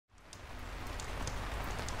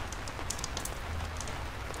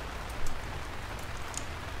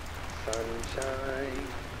sunshine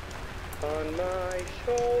on my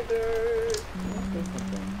shoulders.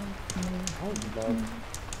 I love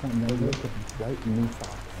that nose with white knee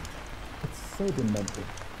socks. It's so demented.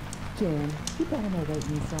 Jan, you got on my white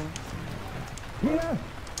knee socks. Yeah!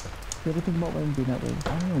 You ever think about wearing brunette wigs?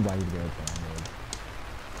 I don't know why you wear brown wigs.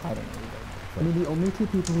 I don't know either. I mean, the only two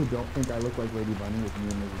people who don't think I look like Lady Bunny is me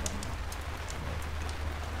and Lady Bunny.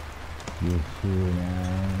 You shoot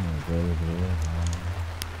now,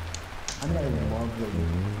 I mean, I love Lady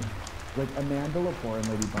Bunny. Like, Amanda Lepore and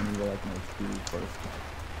Lady Bunny were like my two first.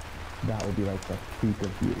 That would be like the peak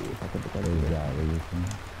of beauty if I could look like Is Lady that what you think?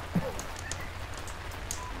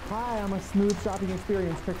 Hi, I'm a smooth shopping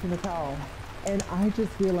experience, Trixie and Katya. And I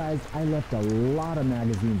just realized I left a lot of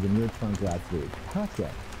magazines in your trunk last week.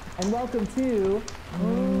 Katya. And welcome to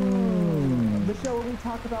the show where we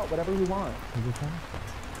talk about whatever we want.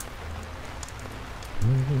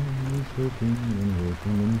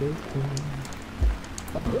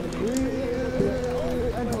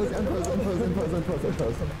 Unpose.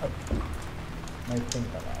 My thing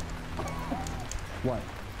fell out. What?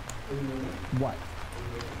 What?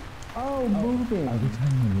 Oh, moving. Are we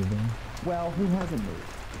talking about moving? Well, who hasn't moved?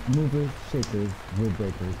 Movers, shakers, rule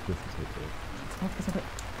breakers, risk takers.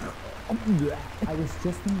 I was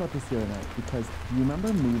just thinking about this the other night because you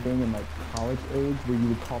remember moving in like college age where you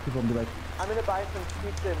would call people and be like, I'm gonna buy some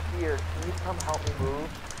pizza in here. Can you come help me move?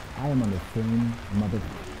 I am on the same mother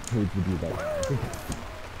page with you guys.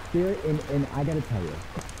 There, and I gotta tell you,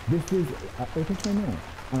 this is, it's right now.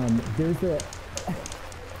 There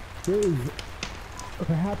is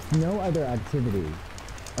perhaps no other activity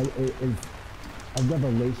is a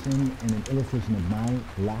revelation and an illustration of my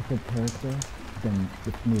lack of character than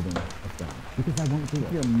this moving of film. Because I won't do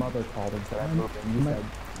it. Your mother called and said I'm moving. You said,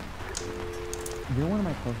 you're one of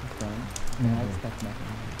my closest friends, and I expect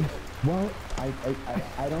nothing. Well, I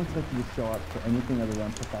don't expect you to show up for anything other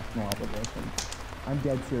than professional obligations. I'm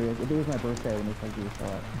dead serious. If it was my birthday when they told you to show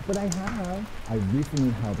up. but I have. I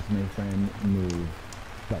recently helped my friend move.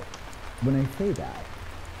 But when I say that,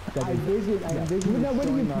 I envision Now, what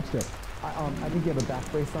do you showing up. picture? I think you have a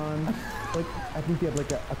back brace on. Like, I think you have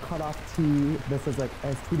like a cutoff tee that says like,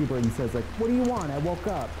 as Tweety Bird says like, what do you want? I woke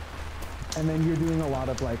up. And then you're doing a lot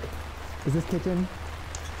of like, is this kitchen?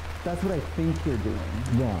 That's what I think you're doing.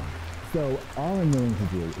 Wrong. So all I'm willing to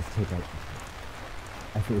do is take out.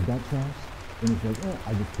 I say, is that trash? And he's like, oh,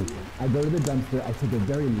 I just take it. I go to the dumpster. I take a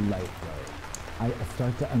very light load. I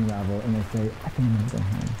start to unravel, and I say, I think I'm gonna go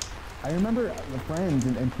home. I remember friends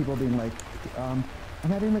and people being like, I'm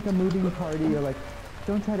having like a moving party, or like,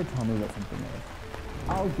 don't try to tell me what something is.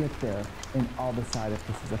 I'll get there and I'll decide if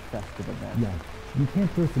this is a festive event. Yeah. You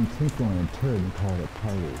can't throw some tinsel on a turd and call it a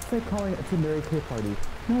party. It's like calling it a Mary Kay party.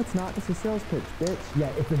 No, it's not. It's a sales pitch, bitch.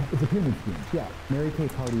 Yeah, it's a pyramid scheme. Yeah, Mary Kay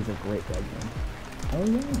party is a great drag name. Oh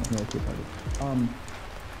yeah. Mary Kay party.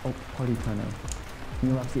 Party Turner. You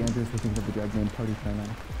know Roxy Andrews was thinking of the drag name Party Turner.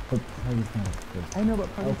 But party's not good. I know, but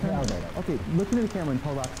Party Turner. I'll write it. Okay, look into the camera and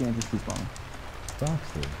tell Roxy Andrews she's wrong.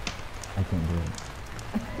 Roxy, I can't do it.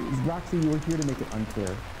 Roxy, you were here to make it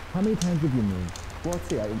unclear. How many times have you moved? Well, let's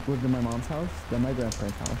see. I lived in my mom's house, then my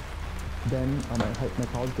grandparents' house, then my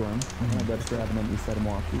college dorm, and I registered having an east side of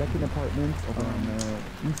Milwaukee. Second apartments over on the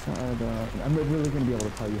east side. I'm really going to be able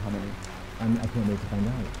to tell you how many. I can't wait to find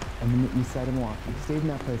out. I'm in the east side of Milwaukee. Stayed in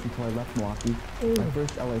that place until I left Milwaukee. My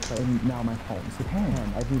first LA place, and now my home. So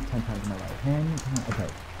 10. I've moved 10 times in my life. 10 times. Okay.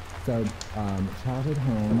 So, childhood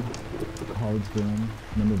home, college dorm,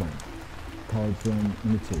 number 1. College dorm,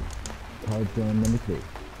 number 2. College dorm, number 3.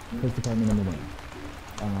 First apartment, number 1.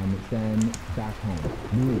 Then back home,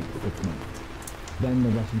 moved 6 months. Then the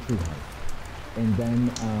Russian tree house. And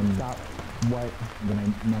then,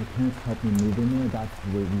 when my parents helped me move in there, that's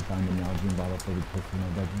where we found the Nalgene bottle for the piss in my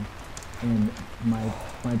bedroom. And my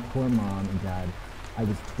poor mom and dad, I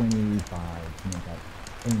was 25, something like that.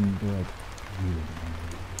 And they're like,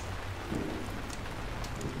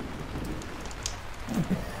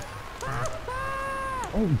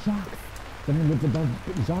 oh, Jacques! Then I lived above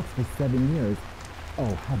Jacques for 7 years.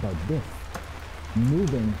 Oh, how about this?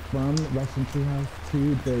 Moving from Russian Treehouse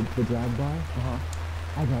to the drag bar,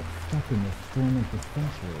 I got stuck in the storm of the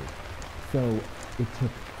century. So it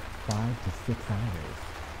took 5 to 6 hours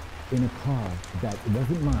in a car that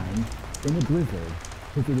wasn't mine, in a blizzard,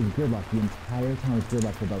 because it was gridlock. The entire town was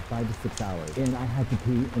gridlock for about 5 to 6 hours. And I had to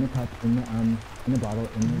pee in a cup, in a bottle,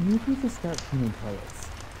 You need to start cleaning toilets.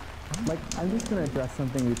 Like, I'm just going to address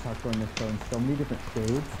something we talked about on this show in so many different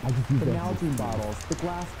shades. The Nalgene bottles, the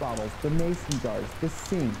glass bottles, the mason jars, the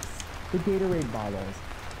sinks, the Gatorade bottles.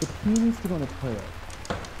 The pee needs to go in the toilet.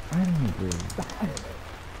 I don't agree.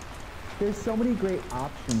 There's so many great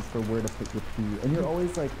options for where to put your pee, and you're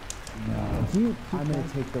always like, no, I'm gonna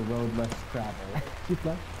take the road less traveled. Do you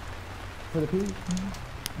flush? For the pee?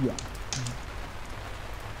 Yeah.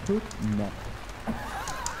 Poop? No.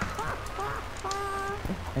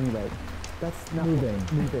 Anyway, that's not Moving.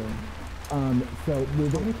 So How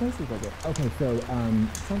moving. many places was it? Okay, so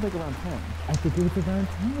Sounds like around 10. I think it was around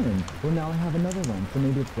 10. Well, now I have another one, so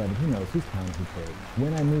maybe it's 11. Who knows? Who's counting for it?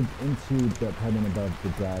 When I moved into the apartment above the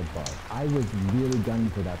drag bar, I was really gunning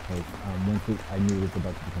for that place once I knew it was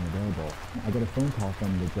about to become available. I got a phone call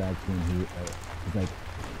from the drag queen who was like,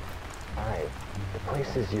 All right, the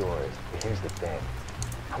place is yours, but here's the thing.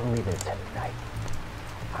 I'm leaving tonight.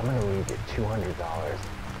 I'm gonna leave you $200,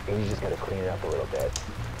 and you just gotta clean it up a little bit.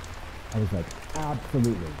 I was like,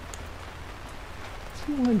 absolutely.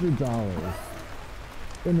 $200,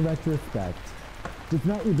 in retrospect, does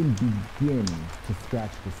not even begin to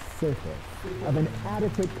scratch the surface of an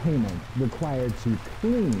adequate payment required to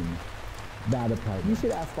clean that apartment. You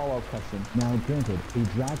should ask follow-up questions. Now, granted, a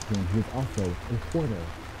drag queen who is also a hoarder,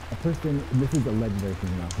 a person, this is a legendary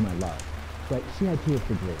thing now, whom I love, but she had two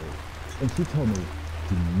refrigerators, and she told me,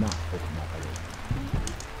 do not open that other.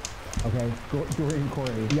 Okay? Dorian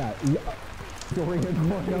Corey. Yeah, Dorian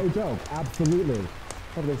Corey. no joke, absolutely.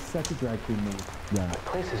 Oh, there's such a drag queen move. Yeah. The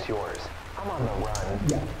place is yours. I'm on the run.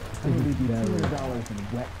 Yeah. I'm gonna leave you Very $200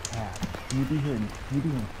 in wet cash. You'll be here in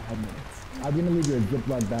 5 minutes. I'm gonna leave you a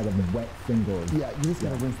Ziploc bag of wet singles. Yeah, you just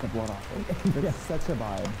gotta rinse the blood off it. It's such a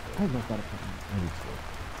vibe. I love that apartment. I do too.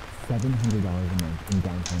 $700 a month in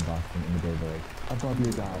downtown Boston in the Bay Village. Above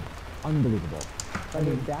your job. Unbelievable. I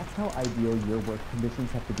mean, that's how ideal your work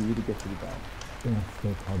conditions have to be to get you to bed. And I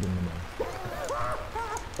still called in the mail.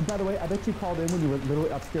 By the way, I bet you called in when you were literally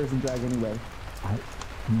upstairs in drag anyway.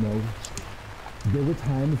 No. There were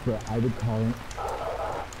times where I would call in,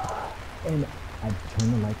 and I'd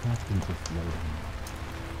turn the lights off and just lay down.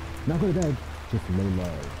 Not go to bed, just lay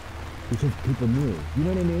low. Because people knew. You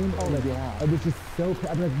know what I mean? Oh, like, yeah. I was just so,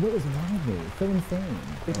 I'm like, what is wrong with me? It's so insane.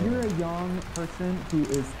 If you're a young person who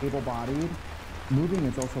is able-bodied, moving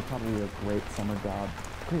is also probably a great summer job.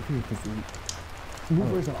 Great for your physique.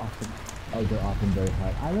 Movers are often. Oh, they're often very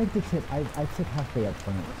hot. I like to tip, I tip halfway up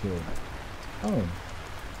front too. Oh.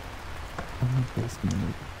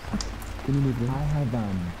 Can you move this? I have,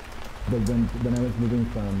 when I was moving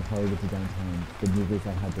from Hollywood to downtown, the movies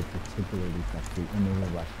I had were particularly sexy and they were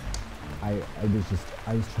Russian. I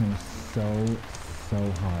was trying so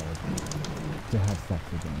hard to have sex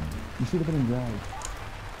again. You should have been in drag.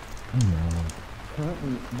 I know.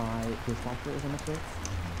 Currently, my dishwasher is on the fix,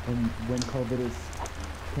 and when COVID is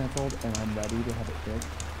canceled and I'm ready to have it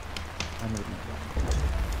fixed, I'm leaving it drag.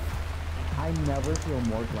 I never feel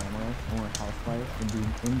more glamorous or a housewife than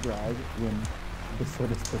being in drag when the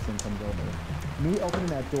service person comes over. Me opening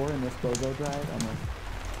that door in this go-go drag, I'm like,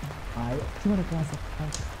 do you want a glass of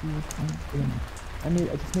ice cream? I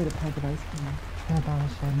just made a pint of ice cream. Can I borrow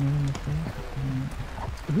Chardonnay in the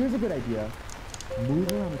fridge? Here's a good idea.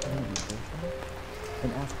 Move around the community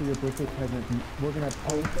and ask for your birthday present. We're gonna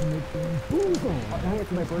play hey,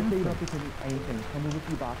 it's my birthday, you don't have to take anything. Come in with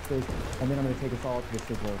your boxes, and then I'm gonna take us all to the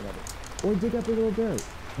Sizzler together. Or dig up a little dirt.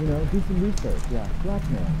 You know, do some research. Yeah.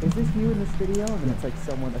 Blackmail. Is this you in this video? And then it's like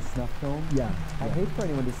someone, a snuff film? Yeah. I hate for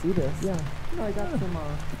anyone to see this. Yeah. You know, I got some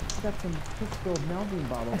crystal Melvin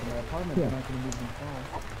bottles in my apartment. Yeah. They're not gonna move them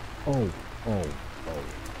fast. Oh. Okay.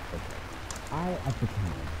 I, at the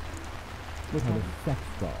time, had a sex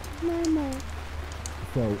doll. Mama,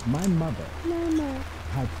 So my mother Mama,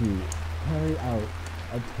 had to carry out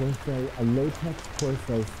a latex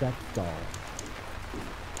torso sex doll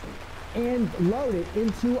and load it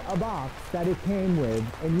into a box that it came with.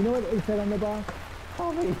 And you know what it said on the box?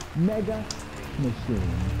 Holy mega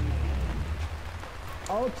machine.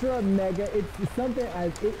 Ultra mega, it's something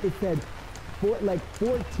as, it said, like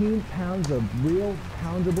 14 pounds of real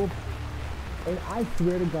poundable. And I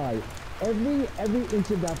swear to God, every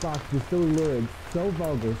inch of that box was so lurid, so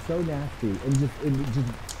vulgar, so nasty,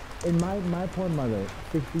 and my poor mother,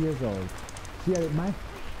 60 years old, she had my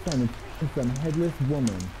son is some headless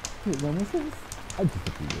woman. Wait, when was this? Just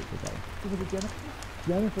a few years ago. Was it Jennifer?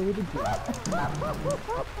 Jennifer with a G.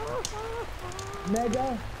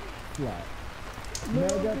 Mega slut.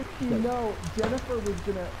 Mega slut. No, Jennifer was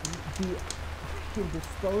gonna be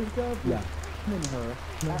disposed of. Yeah. In her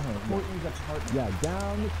No, at no. Courtney's apartment. Yeah,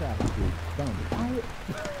 down the track street. Down the track.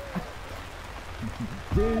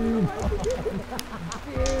 Big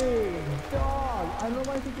dog. I don't know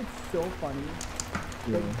why I think it's so funny.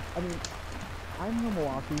 Like, I mean, I'm from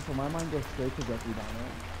Milwaukee, so my mind goes straight to Jeffrey Dahmer.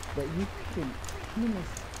 But you can clean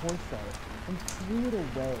this torso and threw it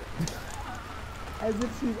away. As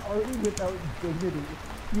if she's already without dignity.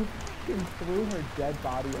 You fucking threw her dead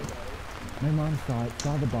body away. My mom saw it,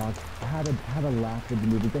 saw the box, had a laugh with the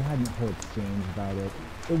movie. They had a whole exchange about it.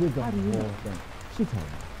 It was the whole thing. She told me.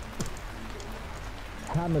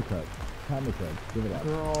 Pat McCook, give it up.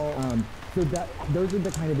 Girl. So those are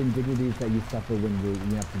the kind of indignities that you suffer when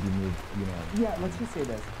you have to be moved, you know. Yeah, let's just say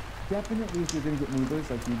this. Definitely if you're gonna get movers,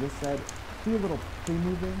 like you just said, do a little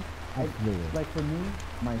pre-moving. Absolutely. Like for me,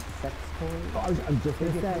 my sex toys, I'm just they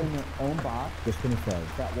gonna get say. put in their own box Just gonna say.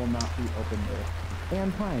 that will not be opened with.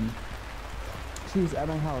 And time. She was at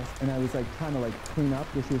my house and I was like trying to like clean up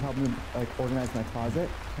because she was helping me like organize my closet.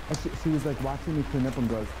 And she was like watching me clean up and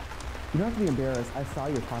goes, "You don't have to be embarrassed. I saw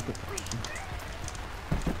your pocket."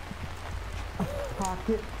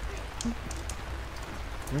 Pocket.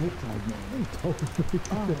 Great time, man. Oh,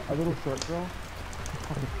 a little short girl.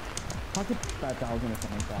 Pocket 5,000 or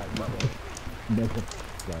something like that. Love it. Makeup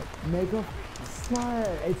slut. Makeup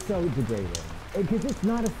slut. It's so degrading. Because it's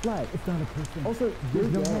not a slut. It's not a person. Also,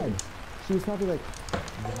 there's no gay. head. She was probably like,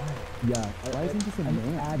 Yeah. why isn't this a an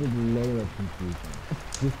man? added layer of confusion.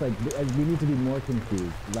 Just like we need to be more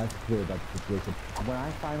confused, less clear about the situation. When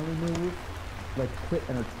I finally move, like quit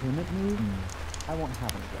entertainment move, I won't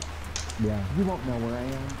have any guests. Yeah. You won't know where I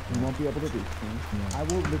am. You won't be able to reach me. Yeah. I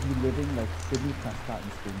will be living like Sidney Prescott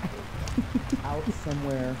in Springfield. Out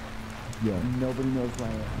somewhere, Yeah. nobody knows where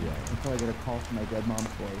I am. Yeah. Until I get a call from my dead mom's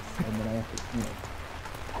voice, and then I have to, you know.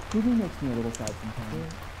 Moving makes me a little sad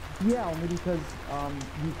sometimes. Yeah, only because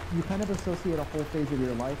you kind of associate a whole phase of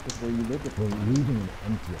your life with where you lived Well, before. leaving an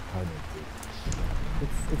empty apartment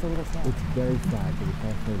It's a little sad. it's very sad, but it's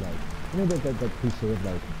also like, you know that cliche of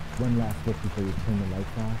like, one last look before you turn the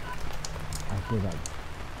lights off? I feel that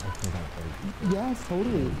very deeply. Yes,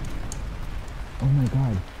 totally. Oh my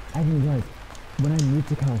god, I didn't realize, when I moved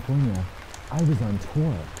to California, I was on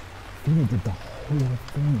tour. Fina did the whole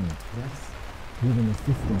thing. Yes. With an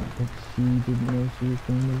assistant that she didn't know she was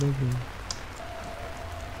going to live with.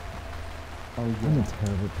 Oh, yeah. I'm a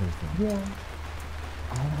terrible person. Yeah.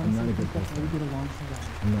 I I'm not honestly a good think that's how we person. get along so well.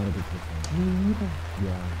 I'm not a good person. Me neither.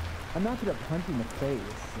 Yeah. I'm not good at punching the face,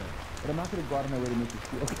 but I'm not going to go out of my way to make you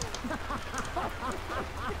feel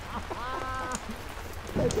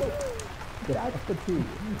That's the tea.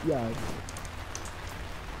 Yeah.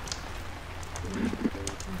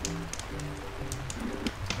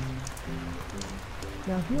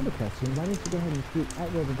 Now, if you have a question, why don't you go ahead and tweet at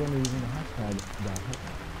Robobrenda using the hashtag #HotNet.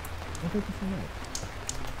 Well, thank you so much.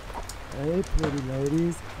 Hey, pretty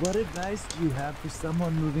ladies. What advice do you have for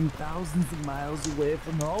someone moving thousands of miles away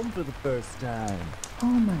from home for the first time? Oh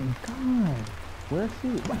my god. Where's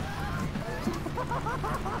she?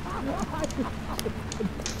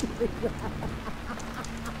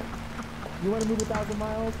 You want to move 1,000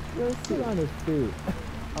 miles? Where's she? Sit on his feet.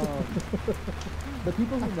 The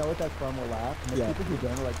people who know what that's from will laugh, and the Yeah. people who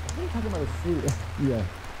don't are like, what are you talking about a suit? Yeah.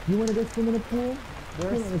 You want to go swim in a pool?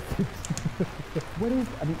 Where's, Sit on his feet. what is,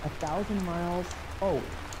 I mean, 1,000 miles? Oh,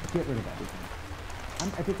 get rid of everything.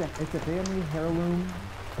 If it's a family heirloom,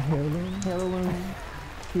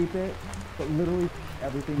 keep it, but literally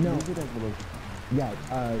everything, No. use it as little as you can. Yeah,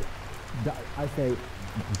 I say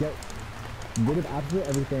get rid of absolutely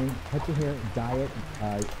everything, cut your hair, diet,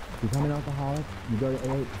 become an alcoholic, you go to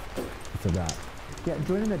AA, it's a wrap. Yeah,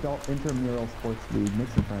 join an adult intramural sports league, make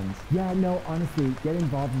some friends. Yeah, no, honestly, get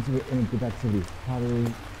involved in a group activity, pottery,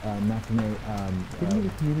 macrame, Get into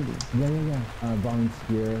the community. yeah,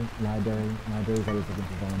 volunteer, libraries always looking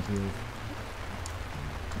for volunteers.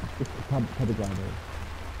 Public library.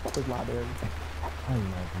 Public library. I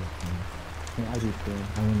love listening. Yeah, I do too.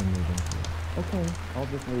 I want to move into it. Okay, I'll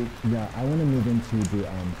just leave. Yeah, I want to move into the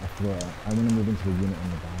Flora. I want to move into a unit in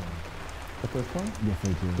the valley. The first one? Yes, I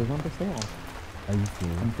do. There's one for sale. Are you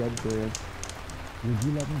serious? I'm dead serious. Would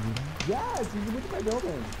you let me do that? Yes, you can look at my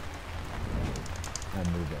building. I'm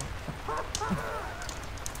moving.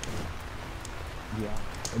 Yeah.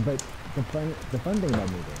 But the fun thing about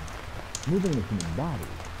moving the human body,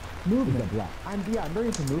 is a block. I'm very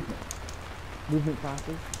into movement. Movement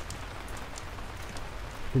classes.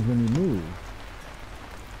 Because when you move,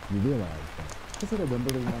 you realize that. I was at a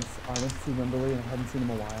Wimberley once. I went to see Wimberley and I hadn't seen him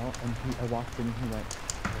in a while. And I walked in and he went,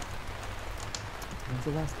 when's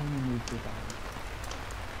the last time you moved your body?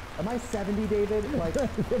 Am I 70, David? Like,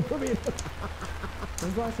 when's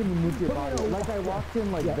the last time you moved your body? Like I walked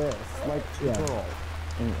in like this, like Yeah. girl.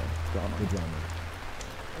 Anyway, drama. The drama.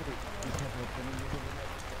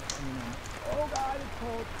 Oh God, it's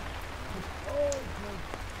cold.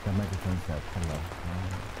 That microphone says hello.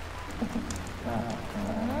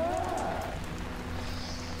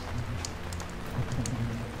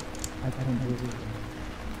 I don't believe it.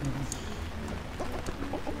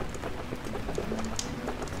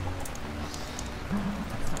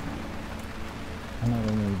 I'm not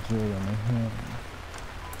only jewelry on my hand.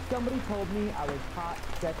 Somebody told me I was hot,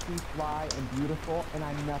 sexy, fly, and beautiful, and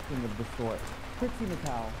I'm nothing of the sort. Trixie and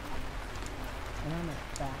Katya. And I'm a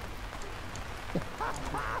fat.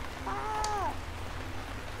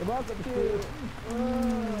 Welcome to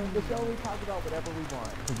the show we talk about whatever we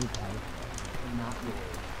want. Because it's out and not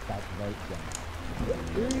yours. That's right, Jen.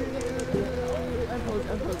 Unpose.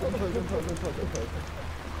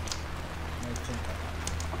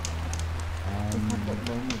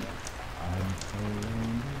 Loneliness. I'm so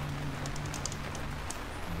lonely.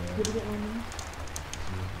 You ever get lonely?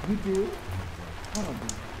 You do? I don't do.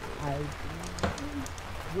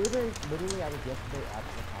 We're very, literally, I was yesterday at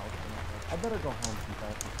the house and I was like, I better go home since I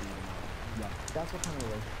have to see you tomorrow. Yeah. That's what kind of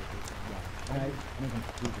relationship it is. Yeah. And I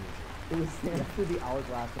completely agree. It was after the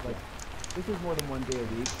hourglass of like, this is more than one day a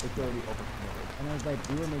week, it's already overcommitted. And I was like,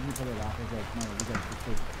 we were making each other laugh. I was like, no, we gotta just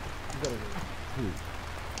take two.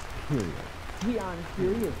 Period. To be honest,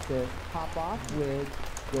 period, sis. Pop off with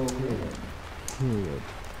go in. Period.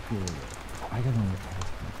 I got on with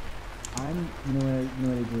husband. You know what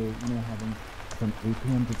I do? You know, having from 8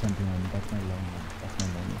 p.m. to 10 p.m. That's my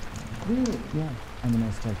loneliest time. Really? Yeah. And then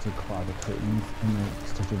I start to claw the curtains and I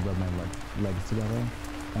start to rub my legs together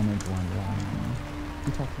and I go on long.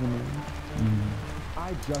 You talk to the moon?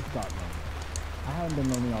 I just got lonely. I haven't been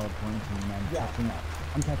lonely all of quarantine and I'm catching up.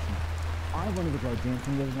 I wanted to go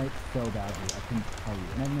dancing the other night so badly. I couldn't tell you.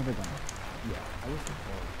 And I've never done it. Yeah, I was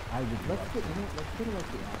supposed. Let's Let's get like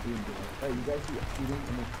the Abby and do it. Alright, you guys see shooting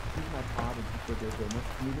and then she's my pod and she's their goodness.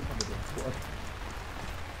 Can you just have a dance floor?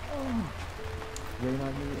 Oh. Rain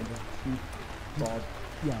on me and just shoot balls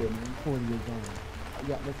spinning. 40 years old.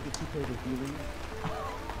 Yeah, let's get you play the Heelys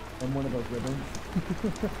and one of those ribbons.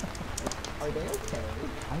 Are they okay?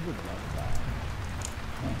 I would love that.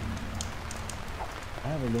 I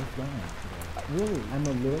have a little flying today. Really? I'm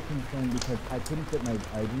a little concerned because I didn't put any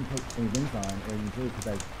rings on, or usually because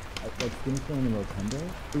like skin's feeling a little tender.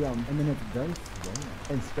 Yeah, and then it's very swollen.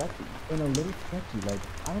 and stretchy. And a little stretchy. Like,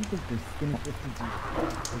 I don't think there's skin twisted is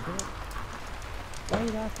there? Why are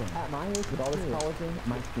you laughing? At my age, with all this collagen,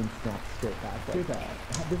 my skin snaps straight back. Straight back.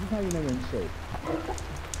 This is how you know you're in shape.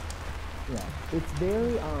 Yeah. It's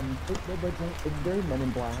very, it's very Men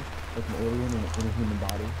in Black, like an alien in a human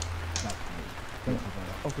body. That's me. Thank you for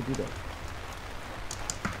that. Oh, so do this.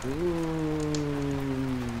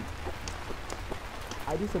 Ooh.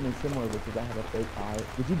 I do something similar, which is I have a fake eye.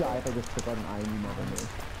 Would you die if I just took out an eye and you never knew?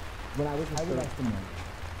 When I was I would like to know.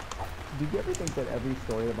 do you ever think that every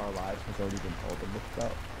story of our lives has already been told in this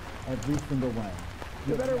show? Every single one.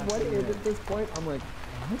 No matter what it is Nothing at this point, I'm like,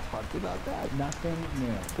 I talked about that. Nothing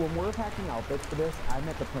new. When we're packing outfits for this, I'm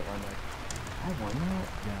at the point where I'm like, I won that.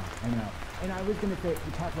 Yeah, I know. And I was gonna say,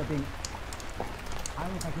 we talked about being. I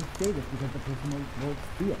don't know if I can say this because the person will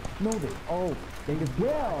see it. No, they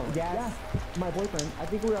will. Yes. My boyfriend, I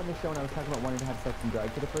think we were on the show and I was talking about wanting to have sex and drag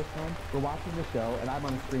for the first time. We're watching the show and I'm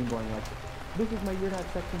on the screen going like, this is my year to have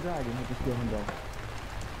sex and drag, and I just feel him go.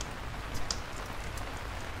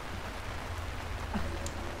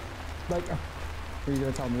 Like, are you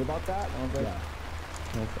gonna tell me about that? And I was like,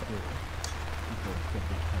 Yeah. okay.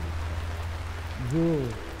 Go,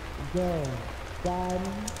 go,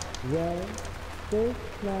 diamond, red, first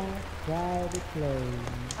class, private plane.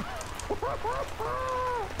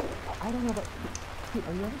 I don't know, but dude,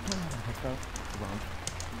 are you ever trying to have a hookup drunk?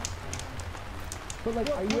 But like,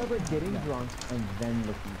 are you ever getting drunk and then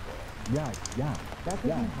looking for it? Yeah. That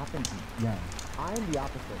doesn't happen to me. Yeah. I'm the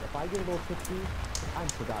opposite. If I get a little tipsy, I'm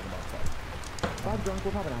forgotten about sex. If I'm drunk,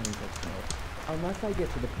 we're probably not having sex tonight. Unless I get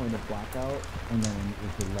to the point of blackout. And then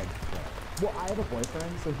it's the legs spread. Well, I have a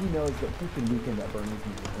boyfriend, so he knows that he can weekend at Bernie's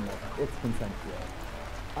music and like, it's consensual.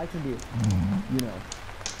 I can be, you know.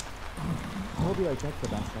 He'll be like, that's the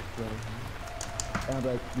best sex we ever had. And I'll be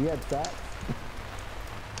like, we had sex?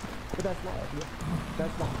 But that's love.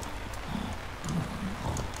 That's love.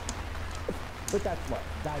 But that's love.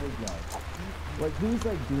 That is love. Like, who's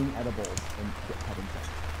like doing edibles and having sex?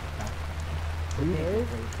 That's Who is?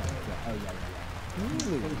 Oh, yeah.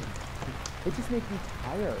 Really? It just makes me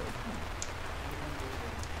tired.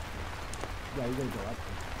 Yeah, you gotta go up.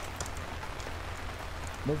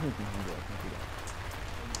 It does make me hungry. I can't do that.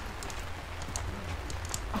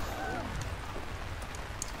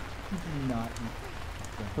 Not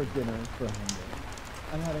For dinner. for hunger.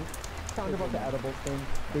 I'm having found about the edibles thing.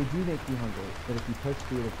 They do make you hungry, but if you push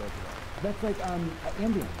through it, it goes away. That's like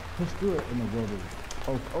Ambien. Push through it in the wilderness.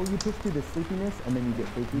 Oh, you push through the sleepiness and then you get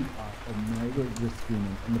sleepy. And now you're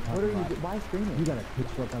screaming. And the What are you? Why screaming? You got a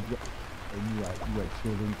pitchfork up your. and you are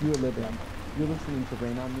cheering. You were living. You're listening to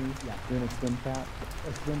Rain on Me. Yeah. You're in a swim cap.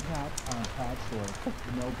 A swim cap, plaid shorts,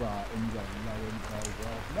 no bra, and you are letting the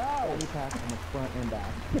world know. Fanny pack on the front and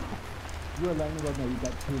back. You are letting the world know you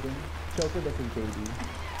got tubing. Choker that says baby.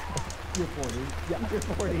 You're 40. Yeah, you're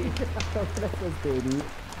 40. Choker that says baby.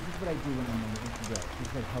 This is what I do when I'm on the Instagram. This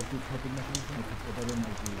is like healthy coping mechanism. It's just better than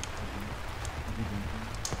I do drinking.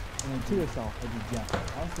 And I To yourself. I do, yeah.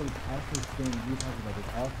 I also sing, we talked about this,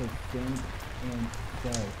 I also sing and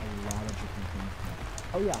say a lot of different things now.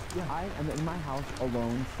 Oh yeah, I am in my house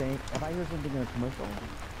alone saying, if I hear something in a commercial,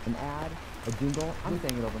 an ad, a jingle, I'm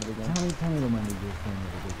saying it over and over again. Tell me the one that you're saying the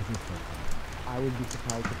other day, because it's so funny. I would be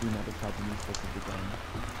surprised if we never tried to use switches again.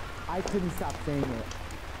 I couldn't stop saying it.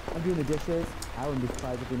 I'm doing the dishes. I wouldn't be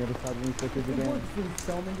surprised if we never tried to use switches It again. works in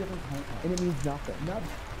so many different contexts. And it means nothing.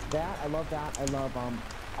 That, I love that. I love,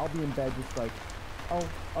 I'll be in bed just like,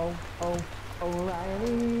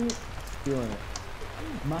 O'Reilly. Feeling it.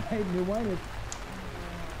 My new one is,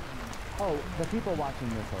 Oh, the people watching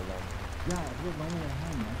this are lonely. yeah, if you're lonely at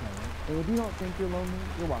home, that's all right. And if you don't think you're lonely,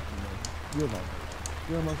 you're watching this. You're lonely.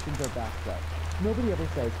 Your emotions are backed up. Nobody ever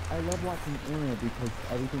says, I love watching Anna because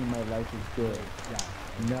everything in my life is good. Yeah.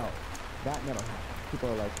 No, that never happens. People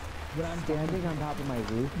are like, When I'm standing on top of my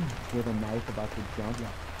roof with a knife about to jump, Yeah.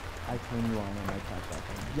 I turn you on my track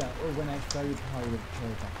record. Yeah, or when I started probably with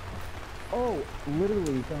Terrified. Oh,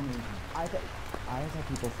 literally. So amazing. I've had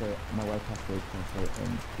people say, my wife has stage cancer,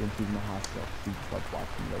 and when she's in the hospital, she just loves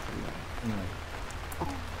watching those reruns. Anyway.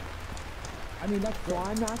 I mean, that's So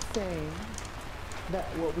I'm not saying that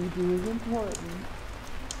what we do is important,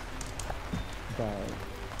 but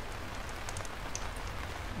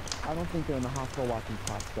I don't think they're in the hospital watching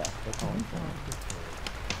Top Chef. That's all I'm saying.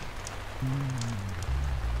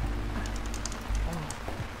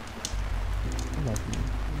 I love you.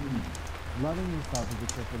 Loving yourself is a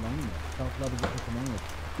cure for loneliness. Self-love is a cure for loneliness.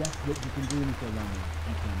 Guess what you can do when you feel lonely?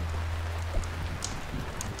 You can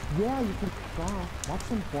Yeah, you can stop. Watch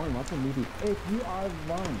some porn, watch a movie. If you are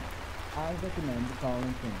alone, I recommend the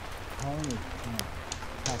following thing. Calling is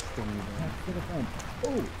Texting even. text to a friend.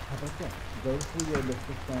 Oh, how about this? Go through your list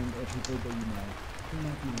of friends or people that you know who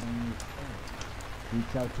might be lonely as well.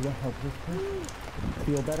 Reach out to a helpless person.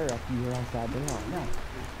 Feel better after you hear how sad they are. Yeah.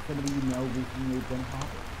 Somebody you know recently been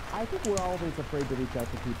hopping. I think we're always afraid to reach out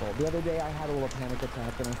to people. The other day I had a little panic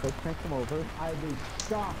attack and I said, can I come over? I was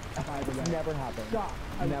shocked, by the way. Never happened. Shocked.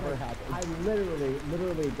 Never happened. I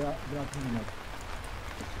literally got up to him like,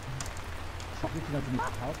 she's reaching out to me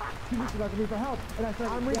for help. She's reaching out to me for help. And I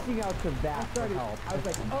started, I'm reaching out to that for help. I was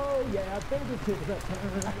like, oh yeah, thank you, sister.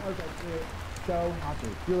 I was like, so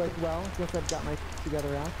happy. You're like, well, guess I've got my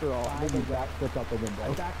together after all. I Maybe was- that flipped out the window.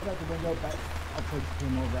 I backed out the window, but of course she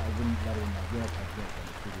came over. I wouldn't let her know. You're okay, you're okay.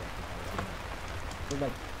 The studio, but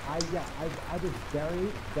like, I was very,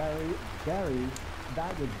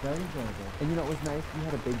 that was very enjoyable. And you know what was nice? You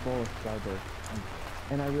had a big bowl of Starburst.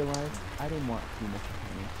 And I realized I didn't want too much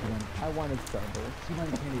candy. I wanted Starburst. She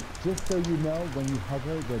wanted candy. Just so you know, when you hug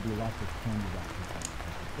her, there'll be lots of candy left.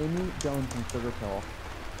 Amy Jones from Sugar Pill,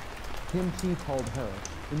 Kim Chi told her,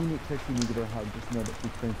 when you meet Trixie and you give her a hug, just know that she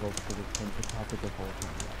sprinkles sugar cane the pockets are full of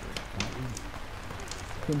candy wrappers. That is,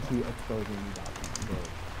 Kim Chi exposing me that one.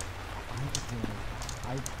 I just realized,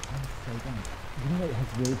 I'm so done. You know what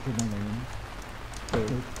has really put my name?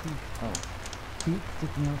 Those teeth. Oh. Teeth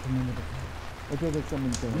sticking out from under the couch. It feels like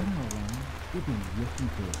someone's You're saying, not alone. You're being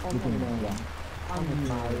listened to. oh, You're being no, no, alone. I'm with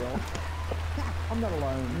Mario. I'm not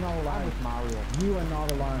alone. Not alone. I'm with Mario. You are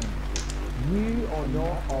not alone. You are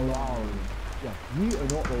not alone. Yeah. You are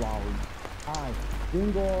not alone. I,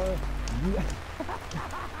 Dingor, you,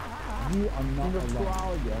 you are not In alone.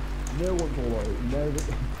 Australia, no one's alone.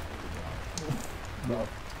 No.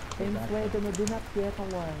 In Sweden, we do not get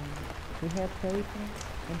alone. We have paper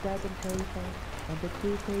and double paper and the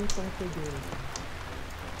two paper figures.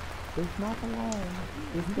 It's not alone.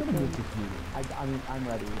 It's You're gonna move this meeting. I mean, I'm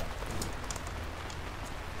ready.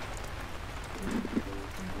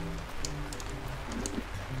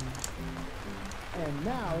 And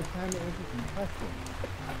now it's time to answer some questions.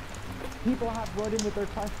 People have wrote in with their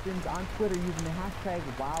questions on Twitter using the hashtag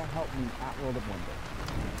WowHelpMe at World of Wonder.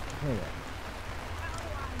 Taylor.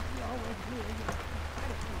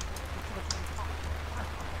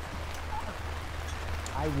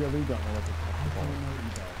 I really don't know what to I talk don't about. know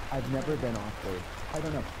either. I've never been awkward. I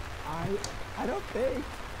don't know. I don't think.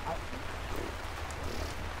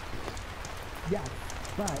 Yeah,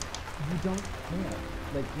 but you don't care.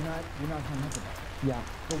 Like you're not hung up about it. Yeah.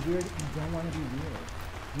 But weird, you don't want to be weird.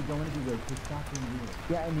 You don't want to be weird, so stop being weird.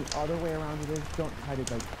 Yeah, and the other way around it is don't try to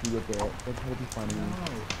like do a bit. Don't try to be funny. No.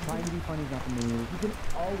 Trying to be funny is not the move. You can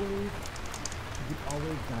always You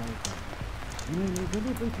always die from it. You know, when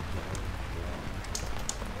you break a door,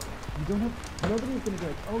 you don't have, nobody's gonna be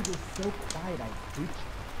like, oh, you're so quiet, I hate you.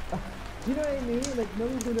 Do you know what I mean? Like,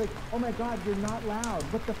 nobody's gonna be like, oh my god, you're not loud.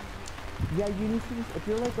 What the Yeah, you need to just, if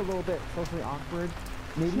you're like a little bit socially awkward,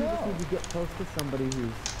 maybe you just need to get close to somebody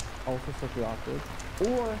who's also socially awkward.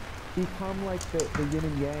 Or become like the yin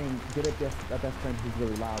and yang, get a best friend who's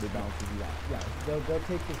really loud who balances you out. Yeah, they'll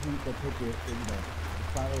take the heat, they'll take the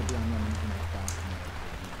fire will be on them and you know, fast.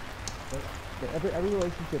 But every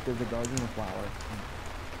relationship is a garden of flower.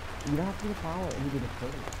 You don't have to be the flower, and you be the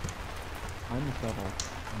fertilizer. I'm the shovel.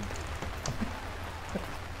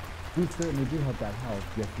 We certainly do have that house,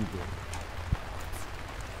 yes we do.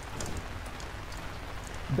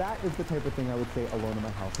 That is the type of thing I would say alone in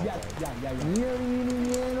my house all day.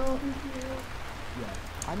 Yeah.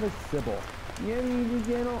 I'm a Sybil. I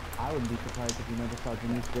wouldn't be surprised if you never saw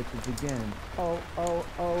Denise Richards again. Oh,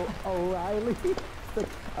 Riley. It's like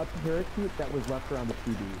a parakeet that was left around the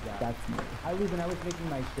TV. That's me. I leave when I was making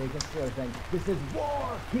my steak yesterday, I was saying, this is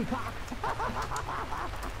war, peacock!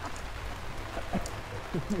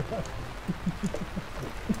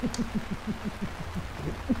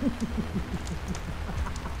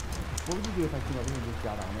 What would you do if I came over here and just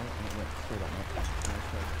got on it and it went straight on my face?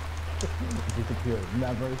 Disappeared.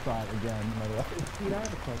 Never saw it again in my life. Pete, I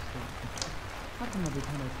have a question. How come every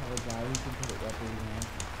time I tell a guy he can put it right where he wants,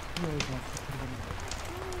 he always wants to put it in his face?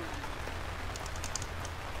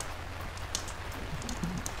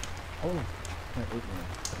 Oh, my apron.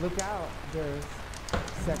 Look out, there's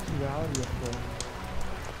sexuality at play.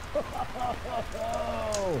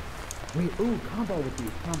 Oh! Wait, ooh, combo with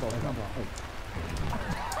these. Combo. Oh.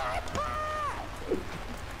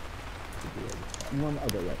 One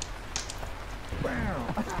other way.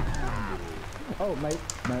 Oh, my,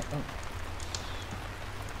 oh.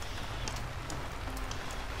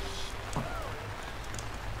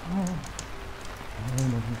 Oh,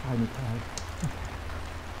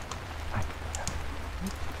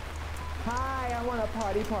 Hi, I want a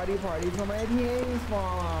party till my panties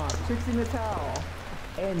fall off. Trixie and Katya.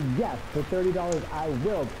 and yes, for $30, I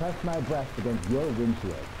will press my breast against your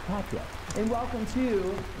windshield. Katya. And welcome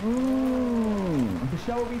to the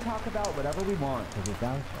show where we talk about whatever we want. Because it's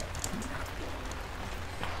our show.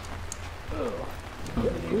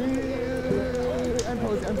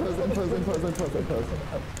 Unpose.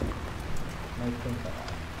 Nice thing for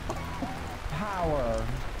that. Power.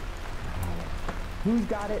 Who's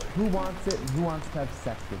got it? Who wants it? Who wants to have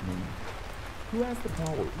sex with me? Who has the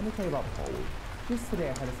power? Let me tell you about power. Just today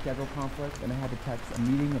I had a schedule conflict and I had to text a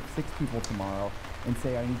meeting of 6 people tomorrow and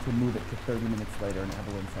say I need to move it to 30 minutes later, and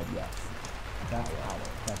Evelyn said yes. That's power.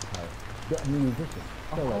 That's power. The musician.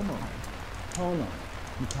 So hold like, on. hold on.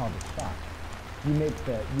 You call the shot. You make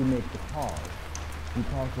the call. You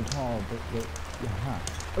call the call, but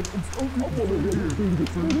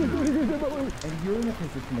And you're in a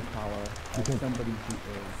position of power as somebody who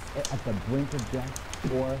is at the brink of death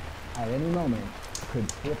or at any moment could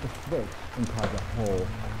flip a switch and cause a whole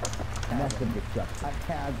mess of destruction.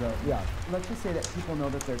 yeah. Let's just say that people know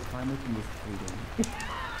that their time with you is fleeting.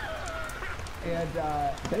 And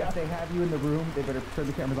if they have you in the room, they better turn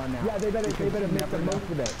the cameras on now. Yeah, they better make the most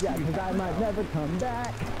of it. Yeah, because I might never come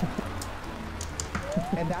back.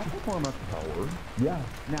 And that's a form of power. Yeah.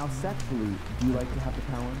 Now, sexually, do you like to have the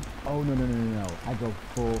power? Oh, no. I go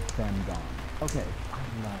full femdom. Okay.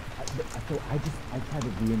 I try to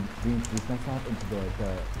reintroduce myself into the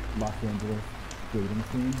Los Angeles dating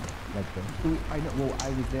scene. Like the... I know, well, I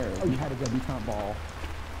was there. We had a debutante ball.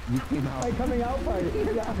 You came out. My coming out party.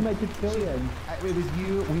 Yeah, my cotillion. It was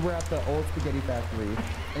you. We were at the old spaghetti factory,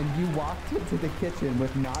 and you walked into the kitchen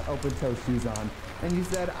with not open-toe shoes on, and you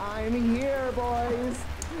said, "I'm here, boys."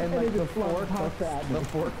 And like the four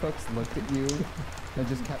cooks looked at you and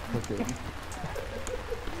just kept cooking.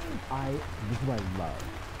 This is what I love.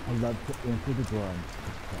 I love to answer the door and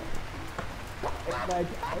tiptoe. Like,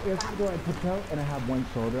 I answer the door and tiptoe, and I have one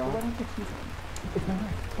shoulder off. Why don't you choose one? It's my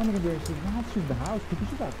house. Oh my god, she's not. She's the house. Could you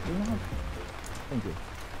shoot that? Thank you.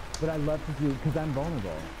 But I love to do, because I'm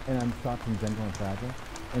vulnerable, and I'm soft and gentle and fragile,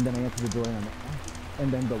 and then I answer the door, and I'm like, oh.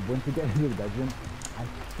 And then, but once we get into the bedroom, I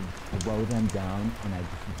throw them down, and I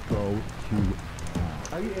just go to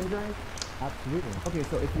Are you in drive? Absolutely. Okay,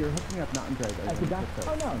 so if you're hooking up not in drive, I forgot.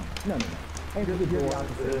 Oh, no. You're the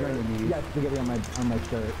opposite. You're on your knees. Yeah, spaghetti on my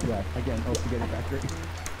shirt. Yeah. Again, spaghetti factory.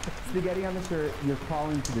 Spaghetti on the shirt, you're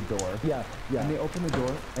crawling to the door. Yeah. And they open the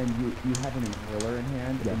door, and you have an inhaler in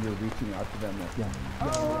hand, and you're reaching out to them. Like,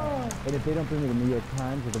 Oh! And if they don't bring me the New York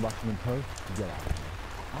Times or the Washington Post, get out.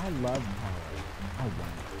 I love power. I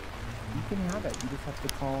want it. you can have it. You just have to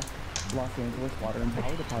call Los Angeles Water and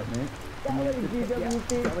Power Department.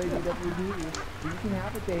 LADWP. LADWP. You can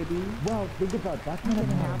have it, baby. Well, think about that kind You of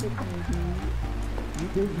can house. have it, baby. You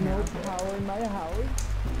There's can no have it. power in my house.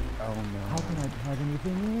 Oh no. How can I plug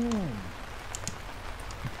anything in?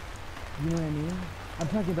 You know what I mean? I'm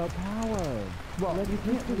talking about power. Well, you can't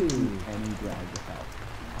Electricity. do any drag without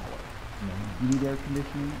power. No. You need air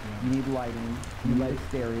conditioning. You need lighting. You need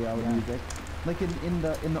stereo music. Like in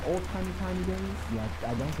the old timey days, Yeah,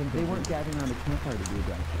 I don't think they weren't gathering around a campfire to do a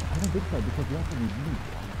drag show. I don't think so because that's what we need.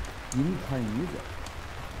 You need playing music.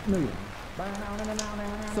 No, you don't.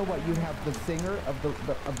 So what? You have the singer of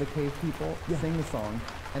the cave people sing the song,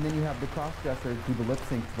 and then you have the cross dressers do the lip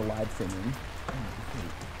sync to the live singing.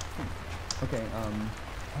 Okay.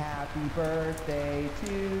 Happy birthday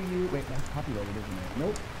to you. Wait, that's copyrighted, isn't it?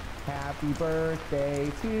 Nope. Happy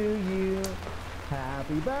birthday to you.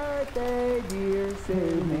 Happy birthday, dear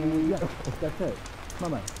Sydney. Yeah, that's it.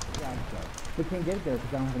 Mama, yeah, we can't get it there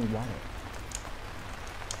because I don't have any water.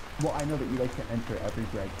 Well, I know that you like to enter every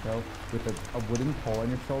drag show with a wooden pole on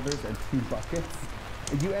your shoulders and 2 buckets.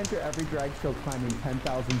 You enter every drag show climbing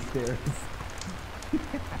 10,000 stairs.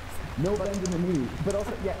 No bend in the knee. But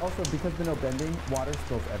also, also because of the no bending, water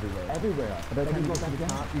spills everywhere. Everywhere. By the time And you you go to go the back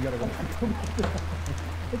top, you gotta go back.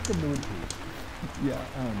 It's the mood piece. Yeah.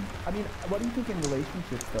 I mean, what do you think in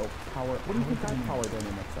relationships though? Power. What do you think our power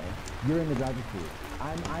dynamics are? You're in the driver's seat.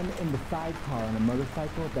 I'm in the sidecar on a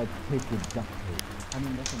motorcycle that's taped with duct tape. I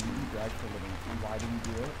mean, listen, you drag for a living. Why do you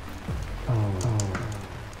do it?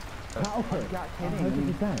 Power. Not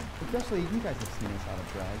kidding. 100%. Especially, you guys have seen us out of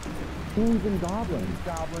drag. Kings and goblins.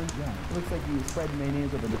 Goblins. Yeah. It looks like you spread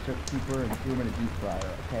mayonnaise over the chip keeper and threw them in a deep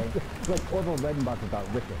fryer, okay? Like Orville Redenbacher got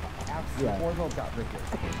Rickett. Absolutely. Yeah. Orville got Rickett.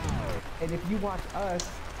 And if you watch us,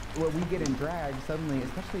 where we get in drag, suddenly,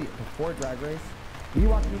 especially before Drag Race, when you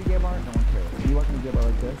walk into a gay bar, no one cares. When you walk into a gay bar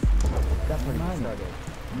like this, that's where it started.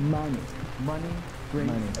 Money. Money,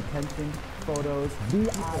 drinks, Money. attention, photos.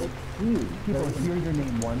 VIP. People hear your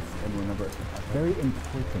name once and remember it forever. Very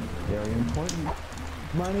important. Very important.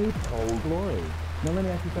 Money, power, glory. Now let me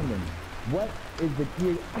ask you something. What is the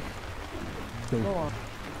key? Go on.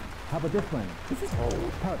 How about this one? This is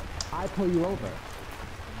power. I pull you over.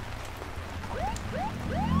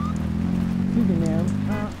 Excuse me, ma'am.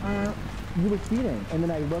 You were speeding, and then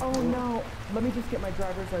I looked. Oh no! Let me just get my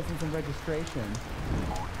driver's license and registration.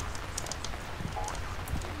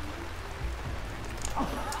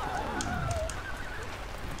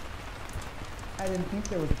 I didn't think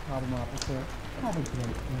there was a problem, officer. Have a great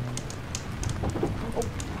day. Oh.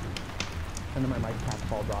 And then my mic pack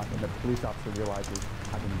falls off, and the police officer realizes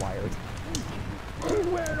I've been wired. He's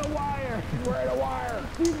wearing a wire! He's wearing a wire!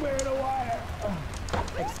 He's wearing a wire!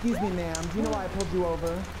 Excuse me, ma'am. Do you know why I pulled you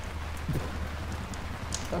over?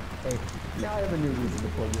 Okay. Now I have a new reason to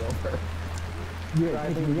pull you over. You're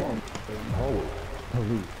Driving again. Oh,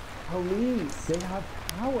 police. Police! They have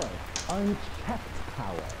power. Unchecked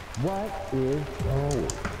power. What is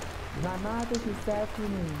gold? My mother, she said to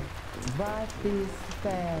me, what is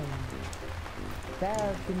fair?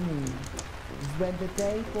 Fair to me is when the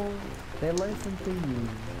table, they listen to you.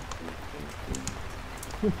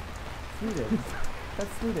 Sweden.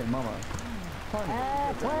 That's Sweden, mama. Funny.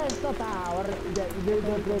 Questo power.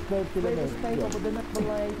 Greatest table within the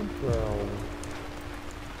blade.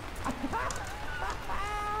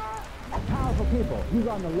 Powerful people. Who's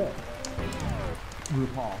on the list?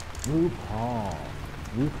 RuPaul. RuPaul.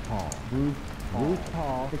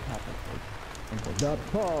 The Catholic Church. The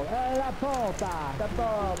pole. La polpa. The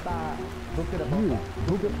Boba. Look at a You.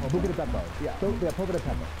 Boba. Book it up. Yeah. So, yeah, Popa de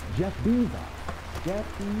Pepper. Jeff Bezos. Jeff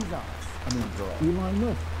Bezos. I mean, girl. Elon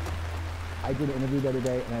Musk. I did an interview the other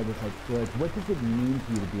day, and I was like, what does it mean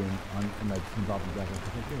to you to be like involved in drag race? I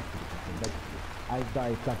was like, like,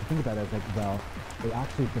 I got to think about it. I was like, well, it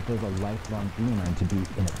actually fulfills a lifelong dream of mine to be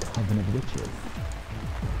in a coven of witches.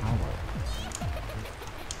 Power.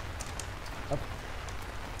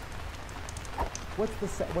 What's the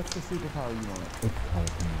superpower you want? It's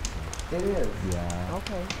telekinesis. It is. Yeah.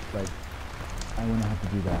 Okay. Like, I want to have to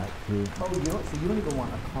do that too. Oh, you don't even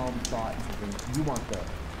want a calm thought. You want the.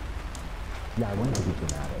 Yeah, I want it to be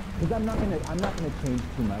dramatic. Because I'm not gonna change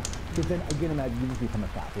too much. Because then again, imagine you just become a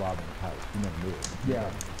fat blob in the couch. You never move.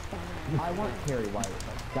 Yeah. I want Carrie White.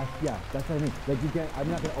 That's what I mean. Like I'm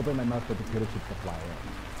not gonna open my mouth for the potato chips to fly in.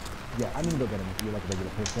 Yeah, I'm gonna go get them if you're like a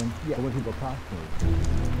regular person. Yeah. But when people cross me,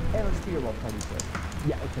 And let's be your little party trick.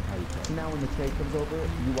 yeah, it's a party trick. Now when the tray comes over,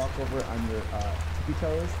 you walk over on your tippy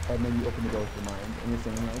toes, and then you open the door with your mind, and you're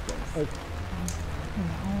singing like this.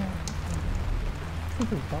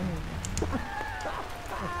 This is funny.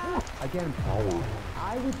 Again,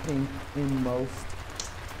 I would think in most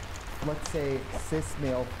let's say, cis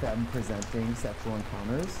male femme presenting sexual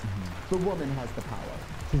encounters, the woman has the power.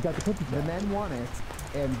 She's got the cookie The jar. men want it,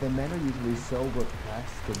 and the men are usually so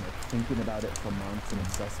repressed and like thinking about it for months and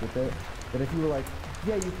obsessed with it, that if you were like,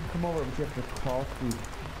 yeah, you can come over, but you have to crawl through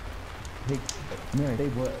pig shit, Mary, they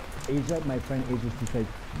would. Asia, my friend Asia, she said,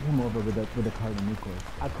 come over with a carton of Newport.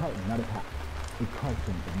 A carton, not a pack. A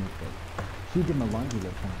carton of Newport. She did my laundry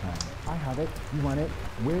list sometime. I have it. You want it?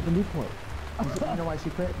 Where the Newport? You know why she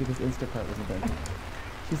quit? Because Instacart was invented.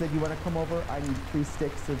 She said, you want to come over? I need 3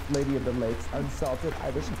 sticks of Lady of the Lakes, unsalted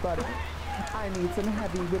Irish butter. I need some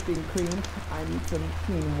heavy whipping cream. I need some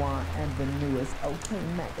quinoa and the newest OK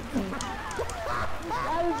magazine.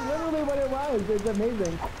 That is literally what it was. It's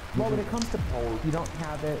amazing. Well, when it comes to polls, you don't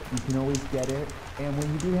have it, you can always get it. And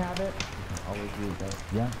when you do have it, you can always use it.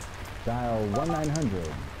 Yeah. Dial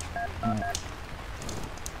 1-900.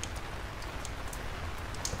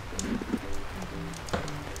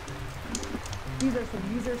 These are some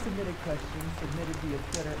user submitted questions submitted via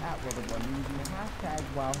Twitter at World of Wonder using the hashtag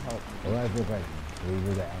WowHelp. Well, that's the question. These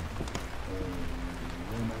are the answers.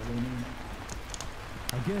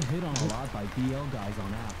 I get hit on a lot by BL guys on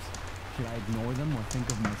apps. Should I ignore them or think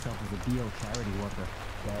of myself as a BL charity worker?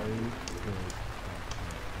 Very good.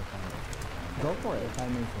 Go for it. If I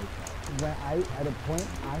may say so. When at a point,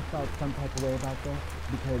 I felt some type of way about this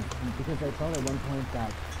because I felt at one point that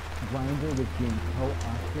Grindr was being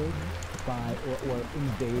co-opted by or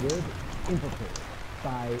invaded, infiltrated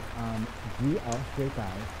by GL straight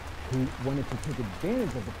guys who wanted to take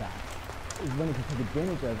advantage of the fact, wanted to take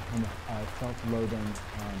advantage of self-loathing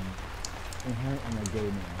inherent in a gay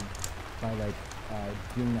man by like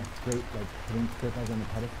doing that straight, like putting straight guys on the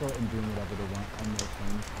pedestal and doing whatever they want on their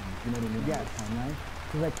things. You know what I mean? Yes. On the timeline.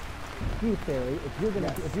 So like, gee, Fairy, if you want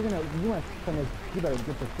to spend this, you better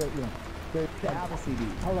get the straight, you know. The Apple CD.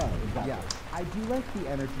 Hello, exactly. Yeah. I do like the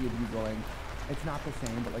energy of you going, it's not the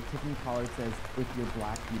same, but like Tiffany Pollard says, if you're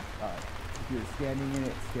black, if you're standing in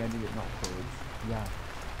it, standing it, not codes. Yeah.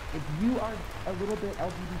 If you are a little bit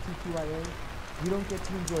LGBTQIA, you don't get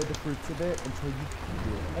to enjoy the fruits of it until you can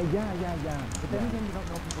do it. Yeah. But then again, you don't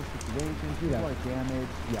know people's situations, people are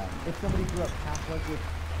damaged. Yeah. If somebody grew up Catholic with,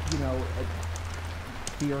 a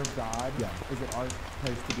fear of God, is it our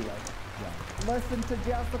place to be like, listen to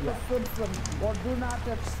Jessica Simpson or do not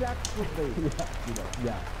have sex with me?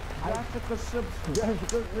 Jessica Simpson.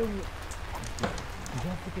 Jessica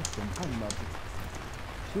Simpson. I love it.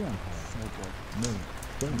 She on fire. So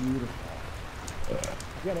good. Beautiful. You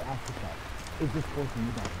gotta ask yourself, is this forcing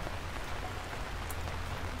you back?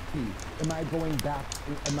 Am I going back?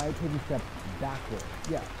 Am I taking steps backwards?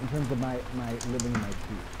 Yeah. In terms of my living in my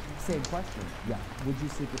truth. Same question. Yeah. Would you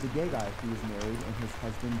sleep with a gay guy if he was married and his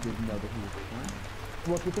husband didn't know that he was born?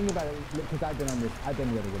 Well, if you think about it, because I've been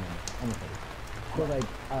the other woman, almost every. So like,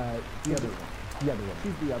 The other one. the other one.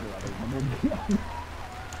 She's the other woman.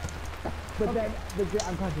 But then,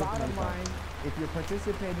 I'm contradicting Bottom myself. line, if you're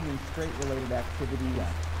participating in straight-related activities,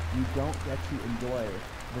 you don't get to enjoy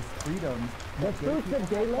the freedoms The fruits of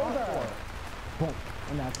gay have fought labor. for. Boom.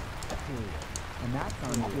 And that's period. And that's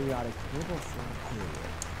on periodic table service.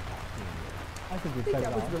 Period. I think I we think said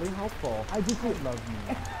that it was all. really helpful. I do too. Love me.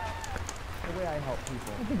 The way I help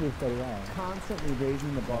people. I think we said it all. Constantly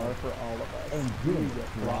raising the bar for all of us. And doing it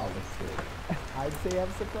flawlessly. I'd say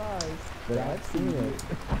I'm surprised. But I've seen it.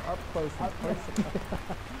 Up close and personal.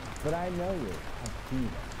 But I know you. I've seen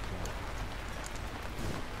it.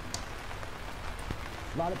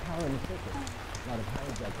 A lot of power in the circus. A lot of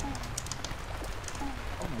power judging.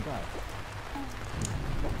 Oh my god.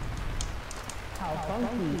 How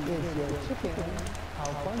funky is your chicken? How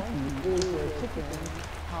funky is your chicken?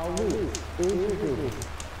 How loose is your goose?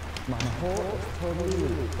 My whole is totally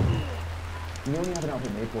loose. You know when you have an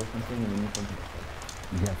outfit made for something and then you think of it.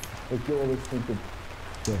 Yes. Like you always think of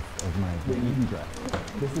This is my the Eden dress.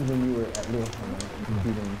 This is when you were at Littleton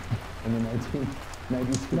competing in the 1992.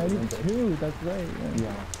 that's right.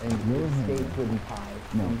 Yeah, and Little the Hen. skates wouldn't tie.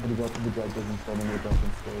 No. And you had to go up to the judges and show them your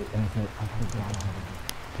broken skate. And I said, I forgot how to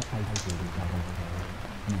ice skating.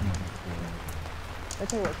 I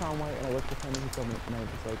tell you what, Sean White, and I worked with him, and he told me, and I was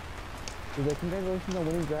just like, he's like, congratulations on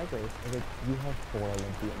winning Drag Race. I was like, you have 4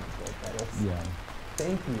 Olympian gold medals. Yeah.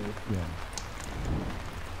 Thank you, Yeah.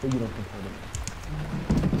 but you don't compare to me.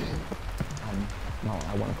 No,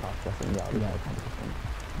 I want to cross-dressing reality competition.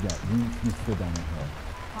 Yeah, you stood down the hill.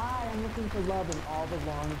 Hi, I'm looking for love in all the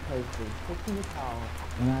wrong places. Fixing the towel.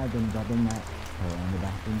 And I've been rubbing that her on the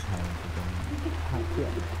bathroom towel today.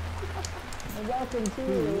 And welcome to the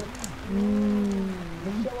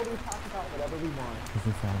show where we talk about whatever we want. This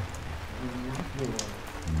is how.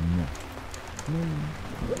 No.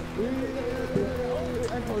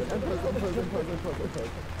 Let's talk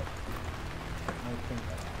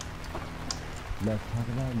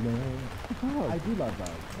about love. I do love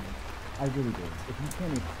love. I really do. If you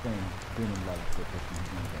can't explain being in love with a person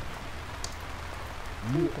who's not there,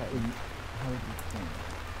 how would you explain it?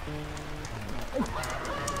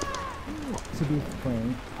 To be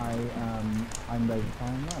frank, I'm ready to fall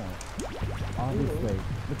in love. Obviously,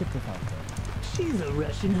 look at this outfit. She's a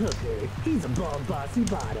Russian hooker. He's a bald bossy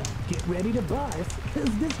bottom. Get ready to boss, cause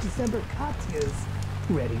this December Katya's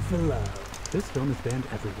ready for love. This film is banned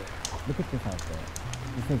everywhere. Look at this outfit.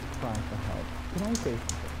 This says cry for help. Can I say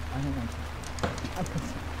something? I don't want to.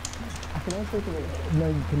 Can I say something? No,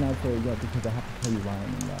 you cannot say it yet because I have to tell you why I'm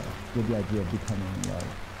in love. With the idea of becoming in love.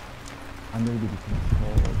 I'm ready to be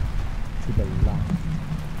controlled to the last.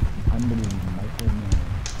 I'm ready to be micromanaged,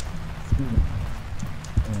 scrutinized,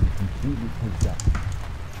 and completely possessed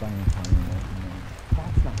by an Italian man.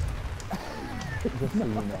 That's not. Just so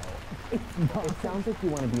you know. It sounds like you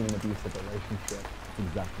want to be in an abusive relationship.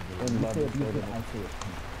 Exactly. In love with it, I say it.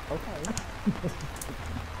 Okay.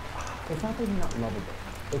 It's not that you're not lovable.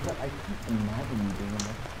 It's that I can't imagine you being in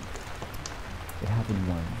love with me. It happened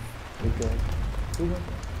once. It did. Who was it?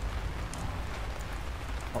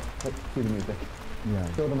 Oh, let's cue the music. Yeah.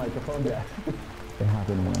 Throw the microphone. Yeah. It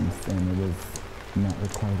happened once, and it was not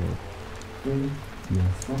requited. Really?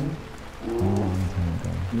 Yes. A long time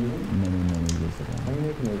ago. Many years ago. Why are you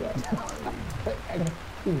making me up?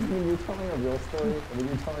 When you're telling a real story, and when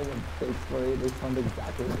you're telling a fake story, they sound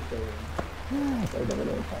exactly the same. I never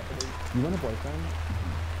know what's happening. You want a boyfriend?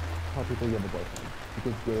 Tell people you have a boyfriend.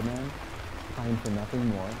 Because gay men find for nothing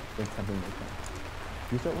more than something they can.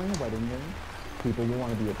 You start wearing a wedding ring, people will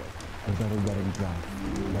want to be your boyfriend. I got a wedding dress.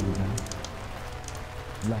 Wedding dress.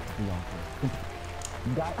 Left the office.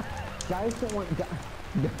 Guys don't want...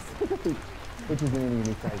 Which is the name of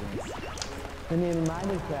your fragrance. The name of my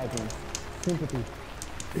new fragrance. Sympathy.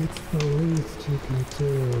 It's the least you can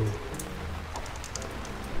do.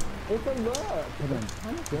 It's a look. Hold on.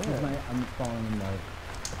 Kind of good. I'm falling in love.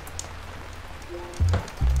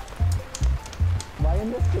 Why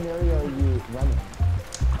in this scenario are you running?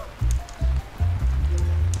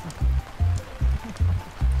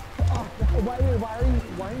 Why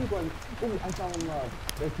are you going, ooh, I fell in love.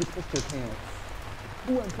 Like you pushed your pants.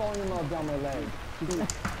 Ooh, I'm falling in love down my leg.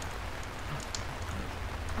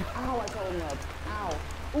 Ow, I fell in love. Ow.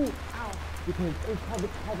 Ooh, ow. Because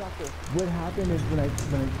call doctor. What happened is when I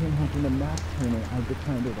came home from the math tournament, I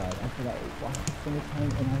declined a ride. I said I walked so much time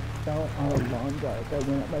and I fell on a lawn dart. I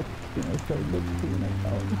went up my feet and I started looking and I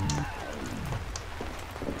fell.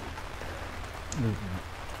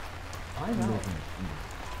 I'm out.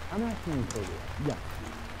 I'm asking you for real. Yeah.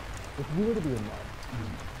 If you were to be in love,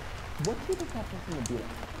 what do you think that person would be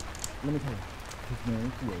like? Let me tell you. His name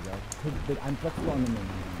is Diego. I'm flexible on the name.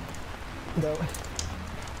 So,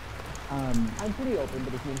 I'm pretty open,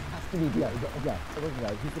 but his name has to be Diego. Yeah, so look at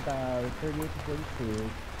that. He's about 38 to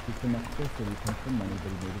 42. He's from Mexico City. Comes from money,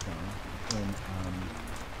 but he made his own. And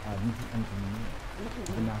he's an engineer.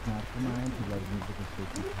 He's a mathematical mind. He loves music and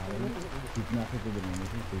shapes and colors. He's not particularly with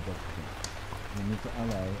anything, so he does things. We moved to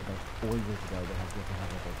LA about 4 years ago that has to have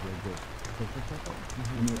like a real good social circle.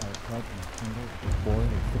 We meet at a club in a single at 4 or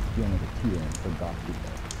 6 p.m. at a tea room for goth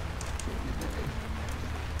people.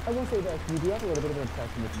 I will say this, you do have a little bit of an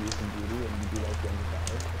obsession with youth and beauty and you do like younger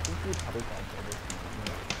guys. I think you probably fall for this.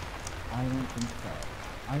 I don't think so.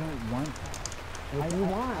 I don't want that. What do you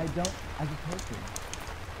want? I don't, as a person.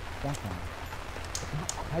 That's all.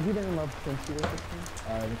 Have you been in love since you were 16?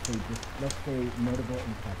 Let's say notable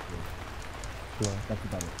infatuation. Sure. That's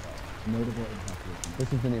about it. Notable infatuation. This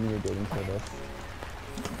is the name of your dating service.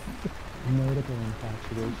 Notable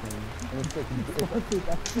infatuation. And it's like,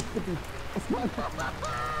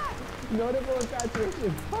 notable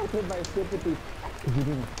infatuation sponsored by sympathy. You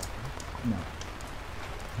didn't. No.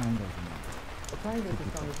 Triangles in that. A triangle is a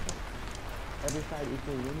strong as every side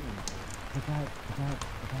equally winning. But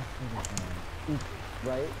that's sort of each,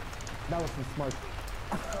 right? That was some smart.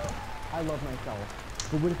 I love myself.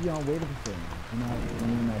 But what if you all wait a thing? You know, I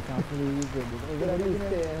mean, my faculties,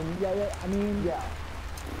 yeah, I mean, yeah.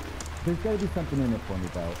 There's got to be something in it for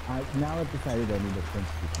me, though. Now I've decided I need a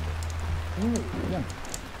French speaking. Yeah.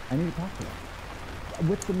 I need to talk to them.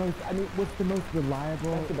 What's the most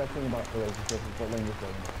reliable? That's the best thing about relationships is what language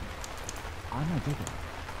they know. I'm not digging.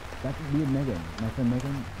 That's me and Megan. My friend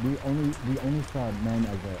Megan, we only saw men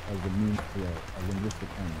as a means to a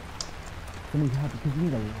linguistic end. Something you have, because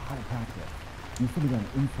you need a lot of practice. You need something on the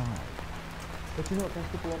inside. But you know what French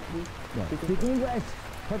people love to do? Yeah. Speak English!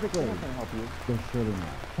 Perfectly. They're not going to help you. They're surely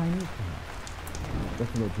not. Chinese can help.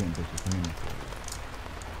 That's a little too ambitious. I mean,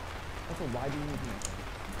 also, why do you need to know?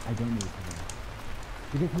 I don't need him.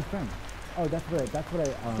 Because he's French. Oh, that's what I,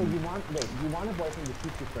 So you want a boyfriend to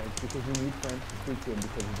teach you French because you need French to speak to him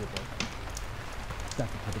because he's your boyfriend.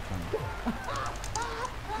 That's a perfect triangle.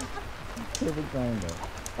 Perfect triangle.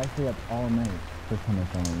 I stayed up all night. First time I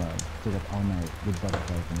fell in love. Stayed up all night with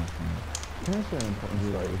butterflies in my stomach. Can I share an important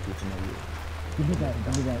story with you from my youth? Give me that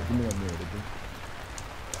mirror, would you?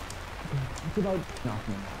 It's about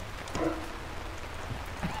knocking.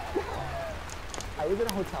 I was in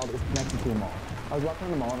a hotel that was connected to a mall. I was walking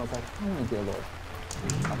around the mall and I was like, oh my dear Lord.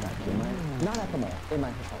 I'm actually not at the mall, in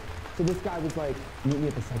my hotel. So this guy was like, meet me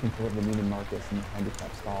at the second floor of the Neiman Marcus in the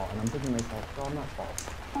handicap stall. And I'm thinking to myself, well, I'm not tall.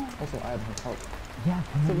 Also, I have a hotel room. Yeah,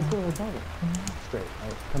 So let's go to the hotel room. Straight,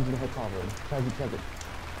 right? Comes to the hotel room, tries to check it.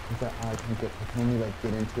 He said, I can only like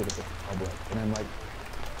get into it if it's public. And I'm like,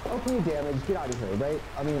 okay, damage, get out of here, right?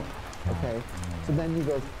 I mean, okay. So then he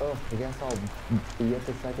goes, oh, I guess I'll be at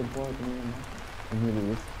the second floor of the Neiman Marcus. And he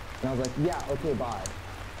leaves. And I was like, yeah, okay, bye.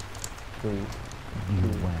 3, 2,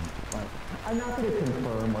 1. I'm not going to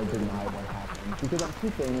confirm or deny what happened because I'm too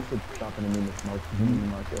famous to stop in a Neiman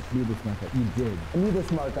Marcus. Needless markup. You did. A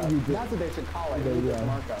needless markup. You did. That's what they should call it. Yeah, Needless yeah.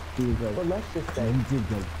 markup. He was like, But let's just say, you did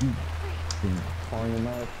go deep. falling in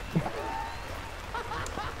love.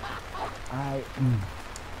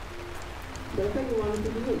 But I thought you wanted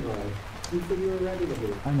to be a boy. You said you were ready to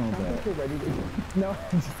be. I'm all I bad. think you're ready to go. No,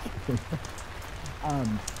 I'm just kidding.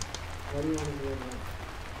 What do you want to be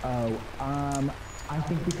now? I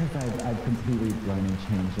think because I've completely grown and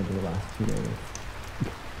changed over the last 2 days.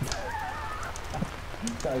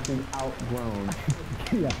 So she's outgrown.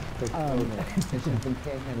 Yeah. She's been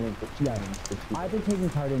handling the Yeah. change. I've been taking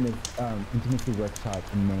part in this intimacy workshop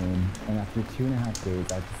in Maine, and after 2.5 days,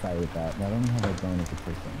 I've decided that not only have I grown as a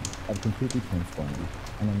person, I've completely transformed,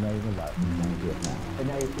 and I'm ready to love and want to do it now. And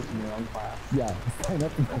now you're teaching your own class. Yeah, sign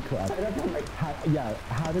up for my class. Sign up for my class.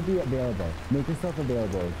 How to be available. Make yourself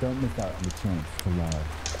available. Don't miss out on the chance to love.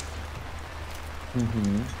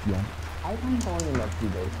 Yeah. I find falling in love to be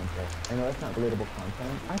very simple. I know that's not relatable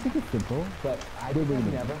content, I think it's simple. but I think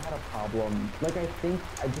I've never had a problem. Like, I think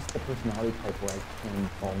I'm just the personality type where I can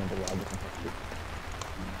fall in love with people.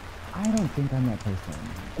 I don't think I'm that person.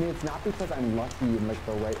 I mean, it's not because I'm lucky and like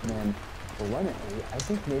the right man will run at me. I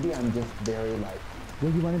think maybe I'm just very like,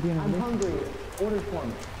 Well, you want to be in a I'm relationship? hungry, order for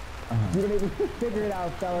me. You don't even figure it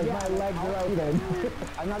out, fellas. Yeah, My legs are I'll eat open. it.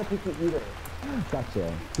 I'm not a picky eater.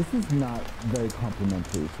 Gotcha. This is not very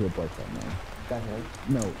complimentary to a boyfriend, man. That hurt.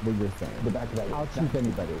 No, what you're saying. The back of that. I'll choose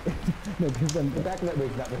anybody. No, because The back of that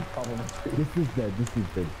wig's not very complimentary. this is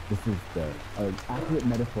the accurate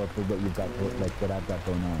metaphor for what you've got, like what I've got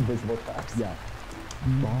going on. Visible tracks. Yeah.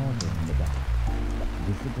 Bald in the back.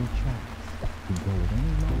 Visible tracks. You go with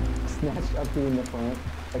any moment. Snatched up to in the front,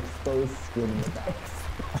 exposed skin in the back.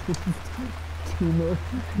 Tumor.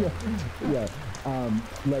 Yeah.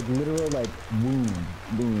 Like literal like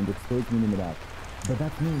wound, exposed wound in the back. But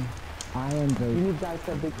that's me. I am very. You need guys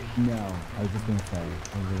to have big No, I was just gonna say,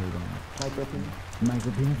 I really don't. micropenis.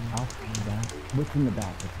 Micropenis, I'll see that. What's in the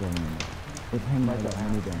back? That's what I want to know. It's hanging by the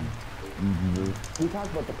anything. We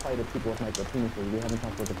talked about the plight of people with micropenises. We haven't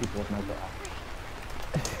talked about the people with micro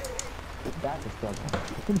That's a struggle.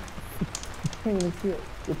 Can't even see it.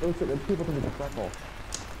 It looks like people think it's a freckle.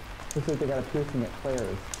 Looks like they got a piercing at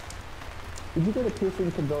Claire's. Did you get a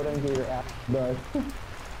piercing to go down and get your ass done?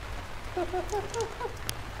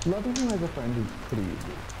 Loving him as a friend is pretty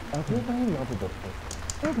easy. You're a very lovable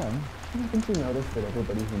person. Okay. I think you notice that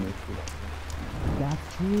everybody who makes you love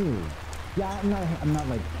That's true. Yeah, I'm not,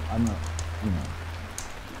 you know.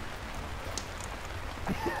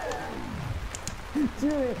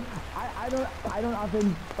 Julie, I don't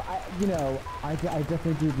often, you know, I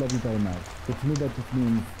definitely do love you very much. But to me that just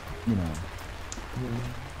means, you know.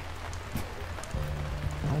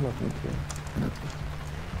 I love you too.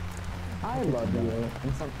 I love you.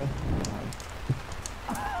 And something.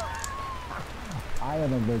 I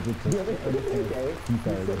am allergic to The other day, you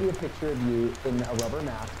sincerity. sent me a picture of you in a rubber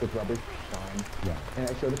mask with rubber on. Yeah. And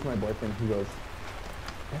I showed it to my boyfriend. He goes,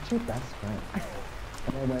 "That's your best friend."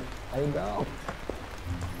 And I went, "I know."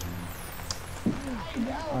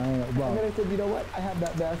 Well, And then I said, "You know what? I have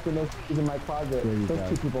that mask and those shoes in my closet. There you Those go.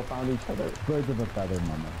 two people found each other." birds of a feather,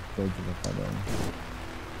 mama. Birds of a feather.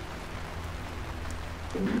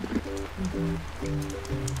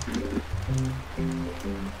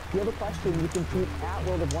 If you have a question, you can tweet at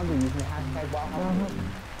World of Wonder using the hashtag WowHowHelp.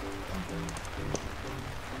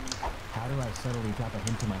 How do I subtly drop a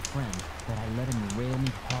hint to my friend that I let him rail me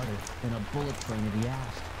harder than a bullet train if he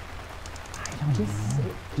asked? I Just say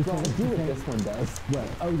it. Well, do what this one does. What?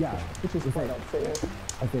 Oh yeah. Which is why I don't say it.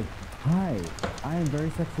 I say, hi, I am very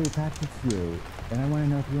sexually attracted to you, and I want to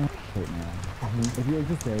know if you're on right now. If you're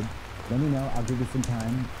interested, let me know. I'll give you some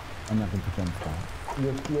time. I'm not going to put you on the spot.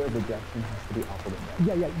 Your fear of rejection has to be off of them.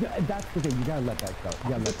 Yeah, that's the thing. You gotta let that go.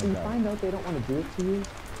 You gotta let If you that go. find out they don't want to do it to you,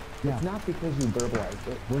 Yeah. it's not because you verbalized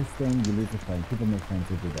it. Worst thing, you lose a friend. People make friends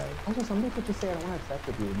every day. Also, somebody could just say, I don't want to have sex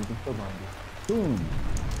with you, and you can still bond you. Boom.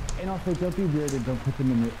 And also, don't be weird and don't put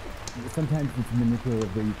them in the... Sometimes it's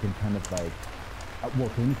manipulative where you can kind of like... well,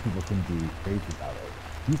 famous people can be crazy about it.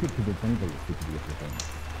 You could convince anybody to sleep with you if you're famous.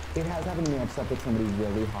 It has happened to me. I've slept with somebody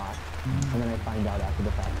really hot, and then I find out after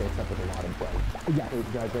the fact they slept with a lot of bright. Yeah.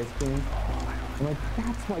 Drag race queens. I'm like,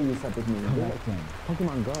 that's why you slept with me. They're like, Correct.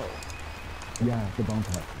 Pokemon Go. Yeah, the bone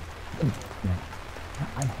collection. Yeah.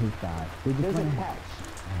 I hate that. They just There's a wanna- catch.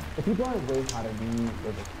 If people are way hotter than me,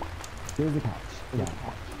 there's a catch. There's a catch. There's Yeah. a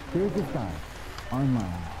catch. There's this guy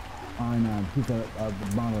online. He's a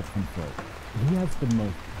model of some sort. He has the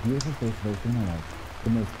most beautiful face I've ever seen in my life. The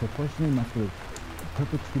most proportionally muscular,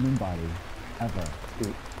 perfect human body ever.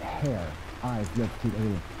 Dude. Hair, eyes, lips, teeth,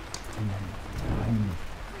 everything. And then tiny.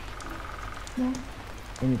 Yeah.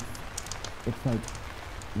 And it's like,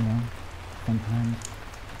 you know, sometimes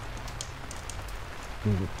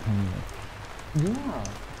there's a tiny. Yeah.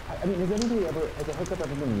 I mean, has a hookup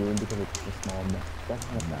ever been ruined because it's a small neck? That's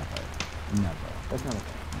not a Never. Never. That's not a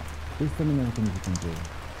thing. There's so many other things you can do.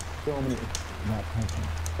 So many. That person.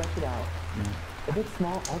 Stretch it out. Yeah. If it's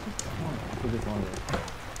small, I'll just come on after this longer.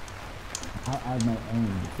 I'll add my own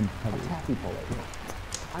some I'll putty. taffy pull it.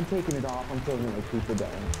 I'm taking it off. I'm throwing it like pizza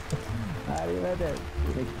down. How do you like it?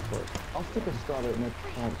 Make it short. I'll stick a straw right in my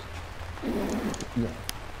palms. Yeah.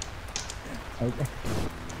 Okay.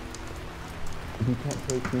 If you can't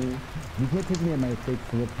take me, You can't take me at my fake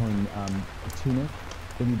silicone tunic,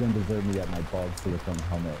 then you don't deserve me at my bald silicone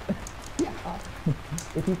helmet.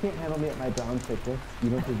 if you can't handle me at my brown citrus, you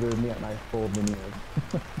don't deserve me at my full veneers.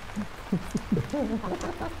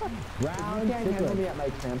 Brown If you can't handle citrus. me at my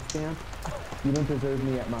tramp stamp, you don't deserve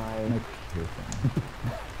me at my... My piercing.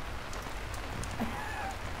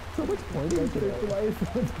 So much point into it.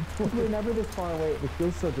 We're never this far away. It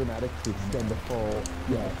feels so dramatic to extend the full...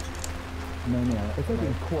 Yeah. No. It's like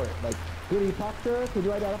in court, like, good, you talked to her? Could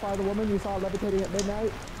you identify the woman you saw levitating at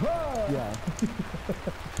midnight? Yeah.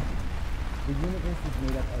 The universe is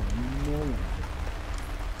made up of millions.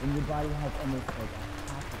 And your body has almost like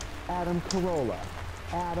a half. Adam Carolla,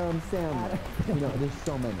 Adam Sandler. You know, there's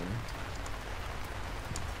so many.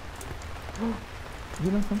 You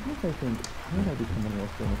know, sometimes I think, how did I become the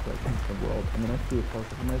most famous person in the world? And then I see a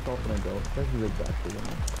close-up of myself and I go, this is exactly what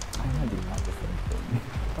I had to have the same thing.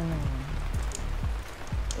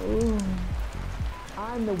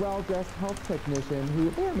 I'm the well-dressed health technician who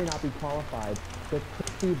may or may not be qualified. The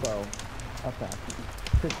placebo effect.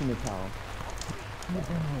 Trixie and Katya.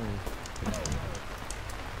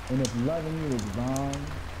 And if loving you is wrong,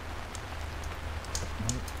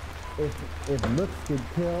 if looks could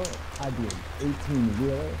kill, I'd be an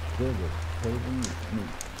 18-wheeler filled with crazy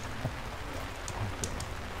meat.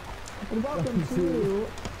 And welcome to...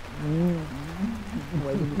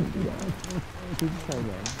 Why did you do that? Please try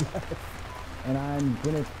again. And I'm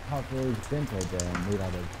Gwyneth Paltrow's vintage and made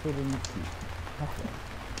out of children's teeth.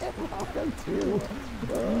 Welcome to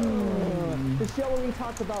the show where we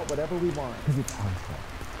talk about whatever we want Because it's our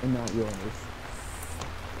show. and not yours.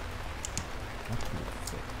 That's what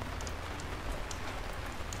it's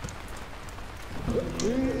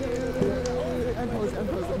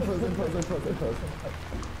Impose.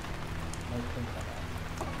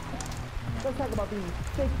 Let's talk about being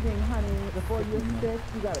sickening, honey. Before you're sick,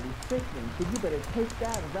 you gotta be sickening. So you better take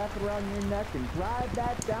that and wrap it around your neck and drive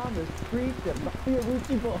that down the street to be a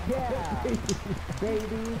Ruchi boy. Yeah,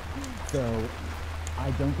 baby. So, I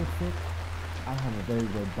don't get sick. I have a very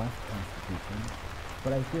robust constitution.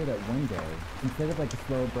 But I fear that one day, instead of like a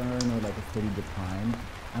slow burn or like a steady decline,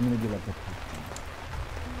 I'm gonna do like a toxin.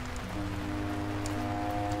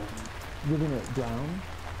 You're gonna drown?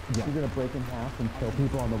 Yeah. You're gonna break in half and kill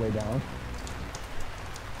people on the way down?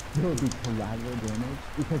 There would be collateral damage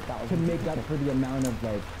because to make up for the amount of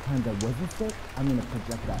like times I wasn't sick, I'm gonna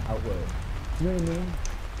project that outward. You know what I mean?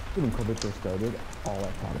 When COVID first started, all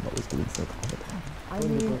I thought about was getting sick all the time.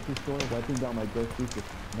 Going to the grocery store, wiping down my groceries with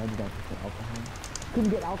 99% alcohol. Couldn't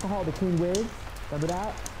get alcohol to clean wigs. Remember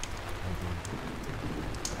that?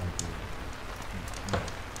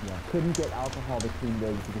 Yeah. Couldn't get alcohol to clean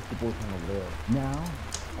wigs because people were trying to live. Now,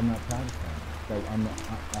 I'm not proud of that. Like on the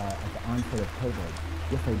at the onset of COVID,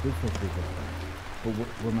 yes, I did social distance. But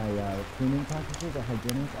were my cleaning practices or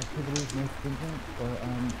hygienic activities more stringent, or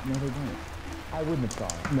no, they weren't? I wouldn't have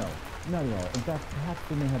thought. No, not at all. In fact, perhaps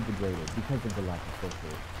they may have degraded because of the lack of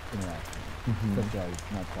social interaction, such as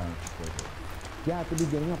not showering for surgery. Yeah, at the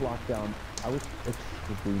beginning of lockdown, I was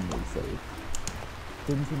extremely safe.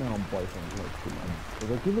 Didn't see my own boyfriend for like 2 months. It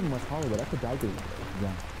was like, you live in West Hollywood, I could die doing it.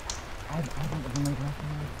 Yeah. I don't even like last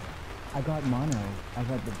night. I got mono. I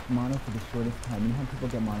got the mono for the shortest time. You know how people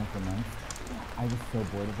get mono for months? I was so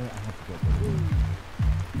bored of it, I had to get it.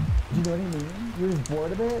 Do you know what I mean? You were just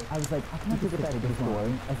bored of it? I was like, I can't took it back to the store.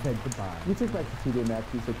 I said goodbye. You took back to TJ Maxx,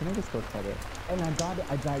 you said, can I just go cut it? And I got it,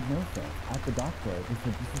 I diagnosed it at the doctor. They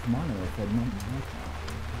said, this is mono. I said, no, it's not.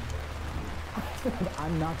 I said,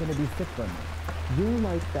 I'm not going to be sick from it. You're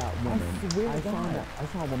like that woman. I swear to God. I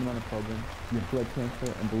saw a woman on a program who had blood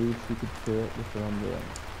cancer and believed she could cure it with her own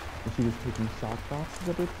urine. And she was taking shot glasses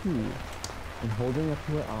of her pee and holding it up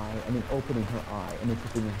to her eye and then opening her eye and then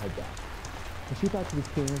tipping her head down. And she thought she was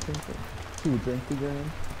curing her cancer. She would drink the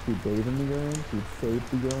urine, she would bathe in the urine, she would save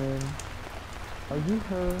the urine. Are you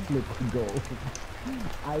her? Look, go.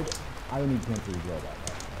 I don't need cancer to grow about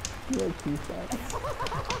that. You're like two sex.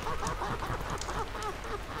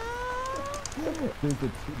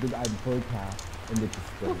 I'm fully cast and it's a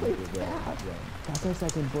split with the red. That's our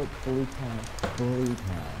second book, Fully Cast. Fully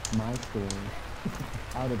cast. My story.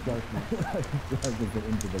 Out of darkness. Out of darkness and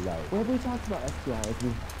into the light. Well, we talked about STIs.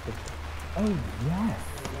 Oh, yes.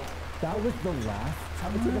 That was the last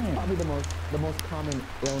time. I would say that's probably the most common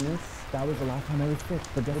illness. That was the last time I was sick.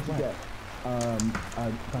 But guess What'd you get?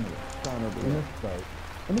 Gonorrhea. Gonorrhea. In the throat.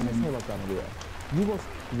 Let me just say about gonorrhea. You will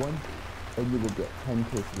one, and you will get 10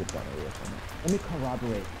 cases of gonorrhea from it. Let me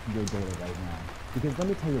corroborate your data right now. Because let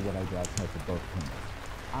me tell you what I do outside for both cameras.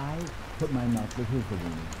 I put my mouth, look, here's the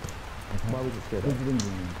weenie. Okay? Why was it straight up? Visiting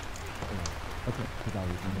weenie. Okay. Because I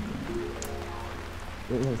was in the weenie.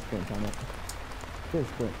 It has splint on it. There's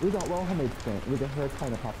splint. It was all homemade splint. It was a hair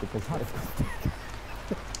kind of popsicle stick.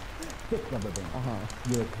 Thick rubber band.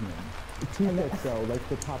 European. Too thick though, like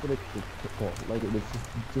the top of the full. Like it was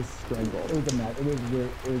just strangled. It was a mess. It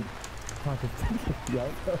was pocket stick.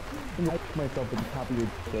 Yeah. I put myself at the top of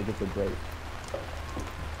your like it's a grape.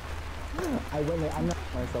 I'm not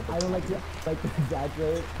myself. I don't like to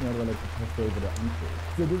exaggerate, you know, when I like to that are untrue.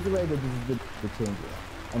 So this is the way that this is the change here.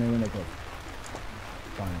 And then when I go,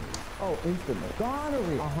 gonorrhea. Oh, instantly.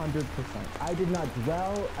 Gonorrhea. 100%. I did not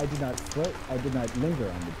dwell, I did not split, I did not linger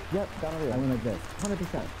on it. Yep, gonorrhea. I went like this.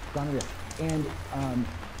 100%. Gonorrhea. And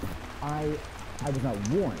I was not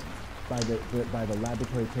warned by the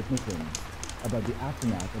laboratory technicians about the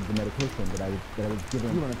aftermath of the medication that I was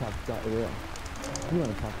given. You want to talk diarrhea? You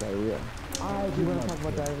want to talk diarrhea? You want to talk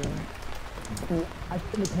about diarrhea? I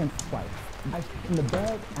shit in the pants twice. I shit in the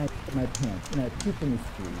bed, I shit in my pants, and I pooped in the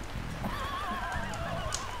street.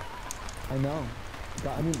 I know.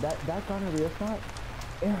 I mean, that gonorrhea shot,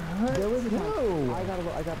 It hurts. there was a time, too.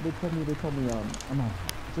 they told me,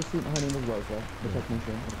 just so, her name was Rosa, the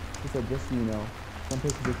technician. She said, just so you know, some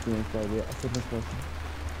patients experience diarrhea. I said, Miss Wilson,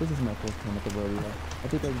 this is my first time at the rodeo. I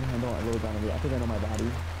think I can handle a little gonorrhea. I think I know my body.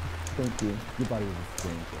 Thank you. Your body was a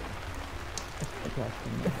stranger. Trash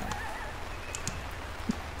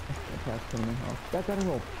can in my house. That got a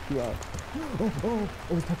roll. You up. Oh,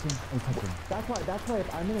 it was touching. That's why if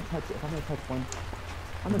I'm gonna touch one,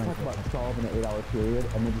 I'm gonna talk about 12 in an 8-hour period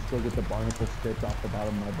and then just go get the barnacle scraped off the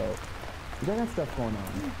bottom of my boat. I got stuff going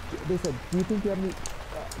on. They said, do you think you have any,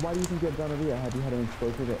 why do you think you have gonorrhea? Have you had an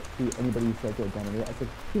exposure to anybody who says they have gonorrhea? I said,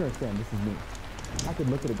 you don't understand, this is me. I could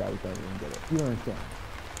look at a guy with gonorrhea and get it. You don't understand.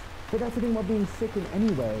 But that's the thing about being sick in any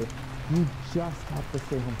way. You just have to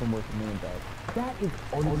stay home from work and lay in bed. That is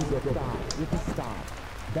unacceptable. You have to stop.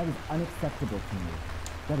 That is unacceptable to me.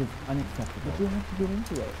 That is unacceptable. But you have to get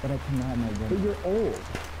into it. But I cannot my women. But you're old.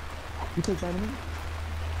 You take vitamins?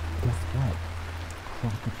 Guess what?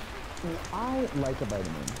 Crocodile. I like a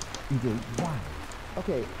vitamin. You do? Why?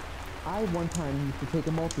 Okay, I one time used to take a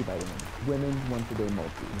multivitamin. Women's once a day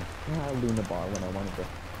multi. I had a Luna bar when I wanted to,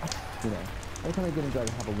 every time I get in bed,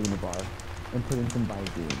 I have a Luna bar and put in some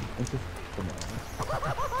Visine. It's just bananas.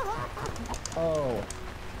 Oh,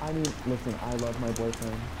 I mean, listen, I love my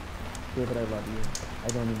boyfriend. David, I love you. I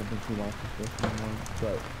don't even think he watches this anymore,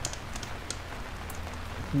 but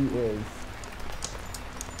he is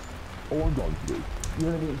on dog food. You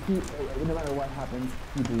know what I mean? No matter what happens,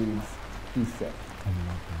 he believes he's sick.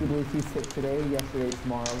 He believes he's sick today, yesterday,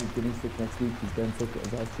 tomorrow. He's getting sick next week. He's been sick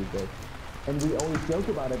as us. He's good. And we always joke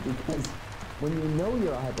about it because when you know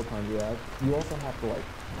you're a hypochondriac, you also have to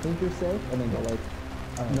think you're sick and then go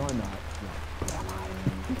no, I'm not.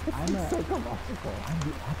 I'm psychological. I'm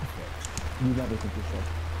the opposite. You never think you're sick.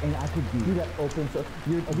 And I could Do be. that open so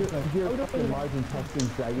your fucking large intestines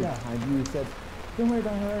dragging Yeah. behind you. You said, don't worry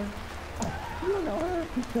about her. You don't know her.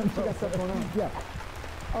 She got stuff going on. Yeah.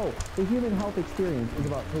 Oh, the human health experience is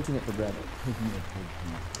about taking it for granted.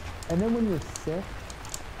 And then when you're sick,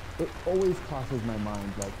 it always crosses my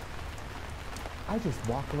mind, like, I just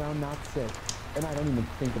walk around not sick, and I don't even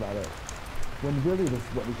think about it. When really this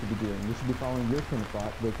is what we should be doing. We should be following your train of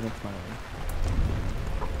thought, waking up smiling.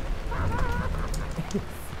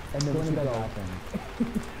 And then we should go,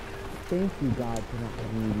 thank you, God, for not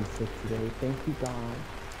having me be sick today. Thank you, God.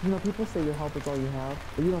 You know, people say your health is all you have,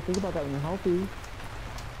 but you don't think about that when you're healthy.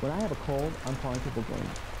 When I have a cold, I'm calling people going,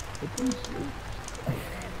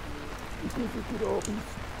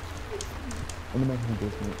 and the microphone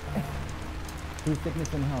goes to me. Through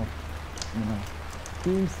sickness and health. You know.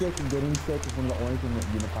 Being sick and getting sick is one of the only things that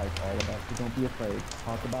unifies all of us, so don't be afraid.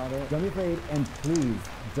 Talk about it. Don't be afraid, and please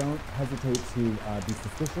don't hesitate to be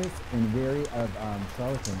suspicious and wary of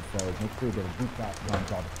charlatans. So make sure you get a deep dive on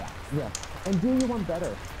all the facts. Yeah. And do your one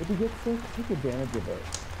better. If you get sick, take advantage of it.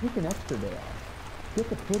 Take an extra day off. Get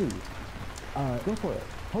the pity. Go for it.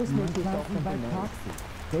 Postmate yourself by something nice. proxy.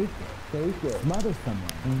 Fake it. Fake it. Smother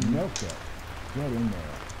someone. Milk it. Get in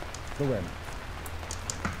there. So wear them.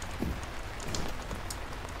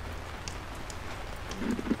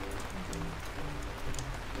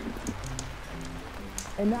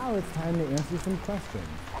 And now it's time to answer some questions.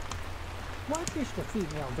 What is the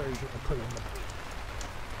female version of pulling the...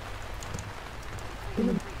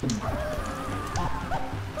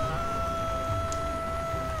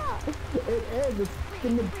 It is.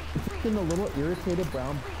 It's in the little irritated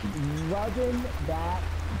brown rubbing that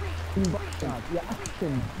yeah,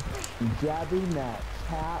 and jabbing that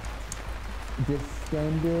chapped,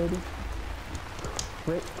 distended,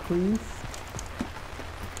 crease,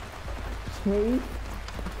 chafe,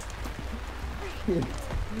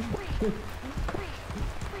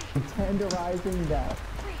 tenderizing that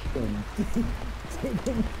thing.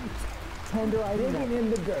 Tenderizing digging in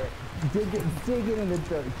the dirt. Digging in the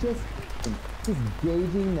dirt. Just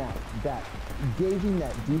gauging that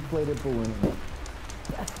deflated balloon.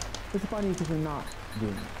 It's funny because you're not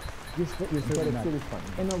doing it. You're But certainly not. it is funny.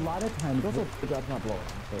 And a lot of times, Also, the job's not blowing.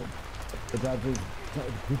 So the job is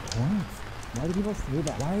good point. Why do people say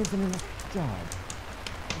that? Why isn't it a job?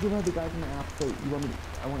 you know the guys in the app say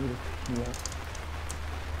I want you to pick me up.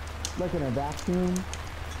 Like in a vacuum.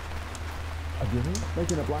 A really?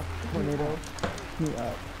 Like in a black tornado. Pick me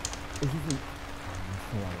up. Is this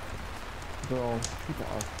Girl, people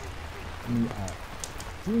are me up?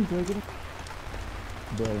 Do you enjoy it?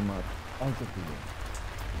 very much. I'll just do it.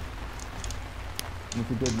 And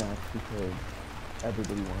it's a good match because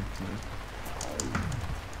everybody wants me.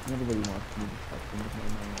 Everybody wants me to touch them with my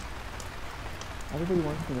mouth. Everybody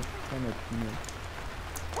wants me to spend their penis.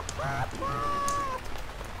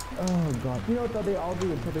 Oh god. You know what though, they all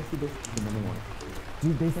do until they see this and then they want to.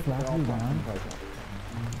 Dude, they slap They're all you fucking around. like that.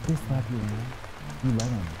 They slap you around. You let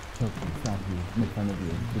them choke you, slap you, make fun of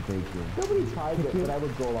you, degrade you. Nobody tries it, but I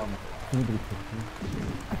would go along with it. Anybody kick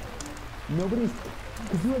you? Nobody's.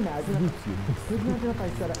 Could you imagine? Could you imagine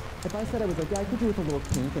if I said I was like, yeah, I could do with a little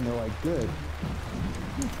kink, and they're like, good.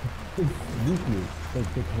 They sweep you. Like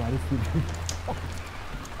they try to sweep you.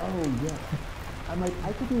 Oh yeah. I'm like,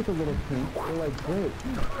 I could do with a little kink. They're like, great.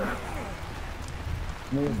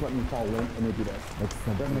 And they just let me fall limp, and they do this. Like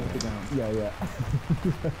Then something. they hit the ground. Yeah, yeah.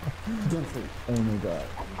 Gently. Oh my god.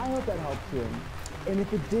 I hope that helps you. And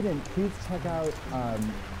if it didn't, please check out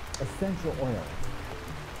essential oils.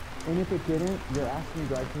 And if it didn't, you're asking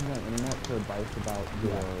drag queens on the internet for advice about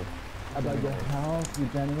your health, your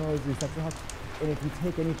genitals, your sexual health. And if you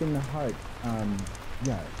take anything to heart,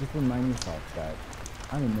 yeah, just remind yourself that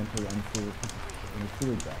I'm a mentally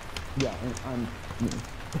unstable job. Yeah, and I'm me.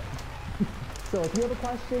 So if you have a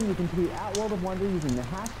question, you can tweet at World of Wonder using the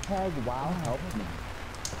hashtag WowHelpMe.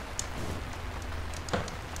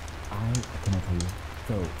 Can I tell you?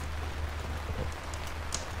 So,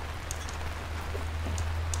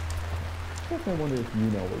 I wonder if you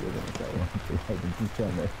know what you're going to say. I'm just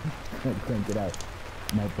trying to crank it out.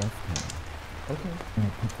 My breast pump. Okay. And I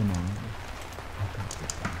put them on. I got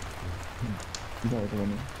this. You know what I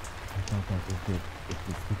mean? I thought that it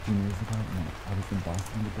was 15 years ago, and I was in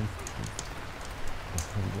Boston with this. The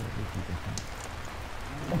whole world would be different.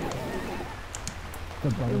 The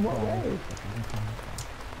butterfly. In what way? The butterfly.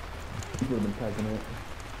 You would have been president.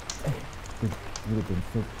 It would have been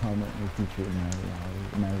so prominent in the future in my reality.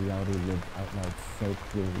 My reality lived out loud so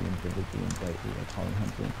clearly and vividly and brightly like Holly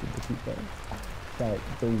Hunter and Super People. That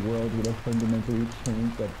the world would have fundamentally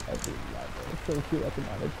changed at every level.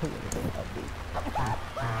 Socioeconomic, political, every.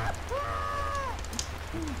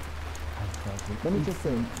 I felt it. Let me just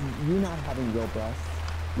say, you not having real breasts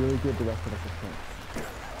really give the rest of us a chance.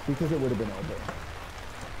 Because it would have been over.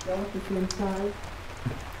 Y'all at the same time?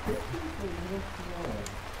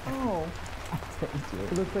 Oh. I told you.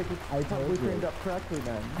 It looks like it's I probably told you. framed up correctly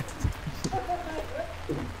then.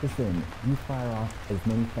 Listen, you fire off as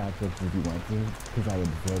many fat jokes as you want to, because I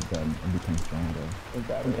absorb them and become stronger. Is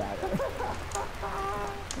that it?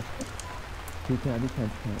 Can I be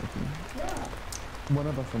transparent with you? Yeah. One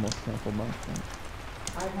of us almost canceled last night.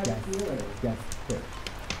 I had a feeling. Yes, sure.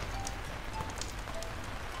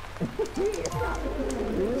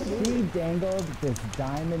 She dangled this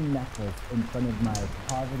diamond necklace in front of my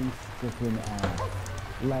poverty-stricken ass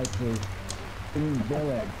like a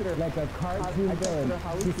villain, like a cartoon villain.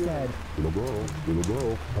 She said, Little girl,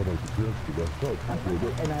 I'd like to dance to that touch.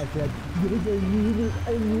 and I said, I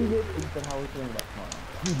need it. She said, how are we feeling about tomorrow?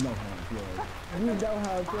 You know how I'm feeling. You know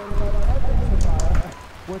how I'm feeling about tomorrow.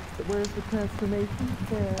 Where's the transformation,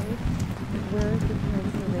 Sarah? Where's the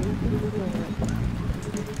transformation, Sarah?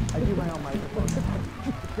 I do my own microphone.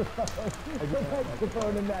 The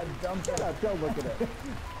microphone in that dump. Shut up, don't look at it.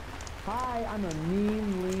 Hi, I'm a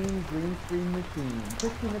mean, lean, green screen machine.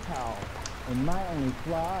 Trixie and Katya. And my only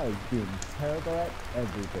flaw is being terrible at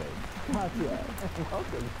everything. Katya.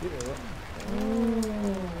 Welcome to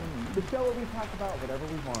the show where we talk about whatever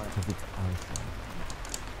we want. Because it's our show.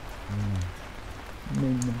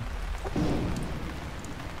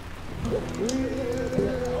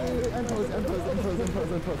 Impose.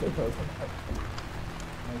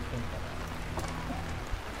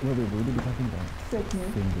 What are we really talking about?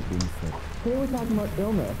 Sickness. Things are being sick. Today we're talking about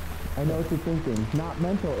illness. I know what you're thinking. Not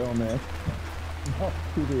mental illness.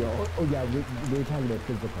 Too real. Oh yeah, we're talking about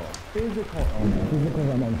physical. Physical illness. Physical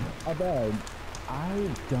illness. Although, I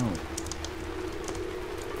don't.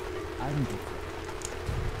 I'm just sick.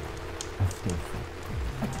 I'm still sick.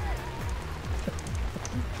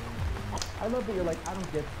 I love that you're like, I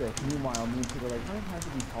don't get sick. Meanwhile, me and people are like, how many times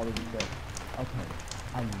have you called it sick? Okay,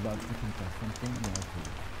 I love to confess something now too.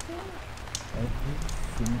 Every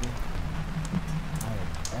single time I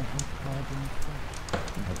have ever called in sick,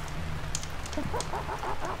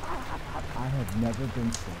 I have never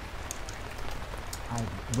been sick.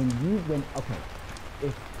 Okay,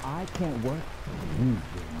 if I can't work, you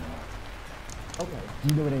will not. Okay, do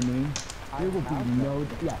you know what I mean? There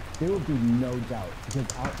will be no doubt, because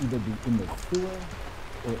I'll either be in the sewer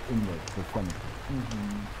or in the cemetery.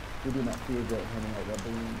 You're doing that favorite handing out red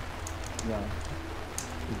balloons. Yeah.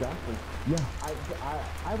 Exactly. Yeah.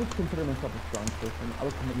 I would consider myself a strong person. I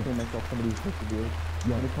would consider myself somebody who perseveres.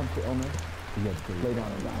 Yeah. When it comes to illness, Yeah, lay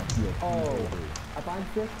down and die. Yeah. Oh, if I'm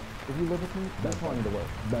sick, if you live with me, don't call me to work.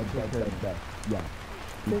 Yeah.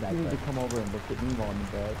 Sick, you need to come over and look at me while I'm in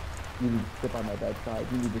bed. You need to sit by my bedside.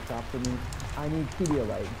 You need to shop for me. I need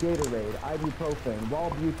Pedialyte, Gatorade, ibuprofen,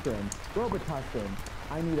 Wellbutrin, Robitussin.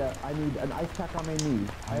 I need an ice pack on my knees.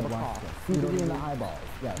 I have a cough. CBD in the eyeballs.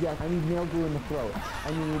 Yeah. Yes, I need nail glue in the throat.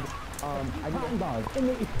 I need Cotton balls. in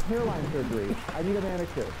the hairline surgery. I need a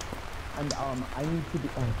manicure. And I need to be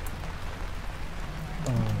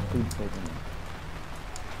food poisoning.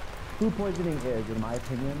 Food poisoning is, in my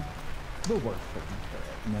opinion, the worst freaking shit.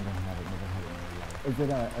 Never had it in my life. Is it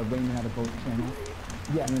a raining out of both channels?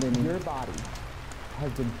 Yes, You know what I mean? your body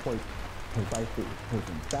has been poisoned by food.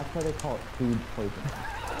 That's why they call it food poisoning.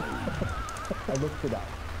 I looked it up.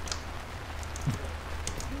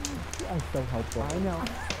 That's so helpful. I know.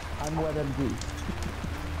 I'm WebMD.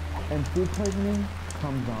 And food poisoning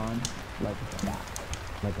comes on like that.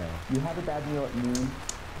 You have a bad meal at noon,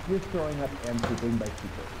 you're throwing up and pooping by 2:30.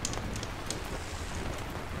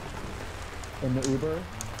 In the Uber,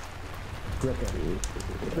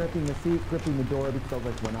 gripping the seat, gripping the door, because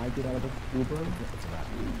like when I get out of the Uber, it's a wrap.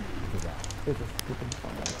 It's a stupid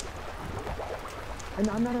fun. And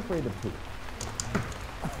I'm not afraid of poop.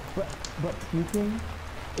 But puking,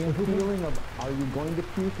 and the feeling of are you going to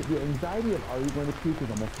puke, the anxiety of are you going to puke is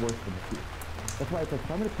almost worse than the puke. That's why it's like, if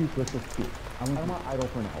I'm going to puke, let's just puke. I don't want idle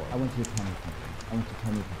for an hour. I want you to tell me something. I want you to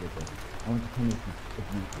tell me if you did this. I want you to tell me if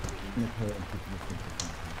you in the toilet and puke in the sink or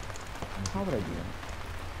something. How would I do it?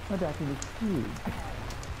 My bathroom is huge.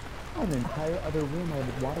 I have an entire other room. I have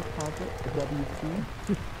a water closet, a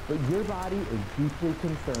WC. But your body is deeply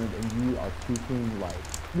concerned and you are puking like.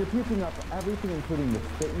 You're puking up everything, including the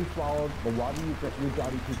spit you swallowed, the water you drink, your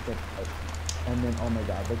body pukes up. And then, oh my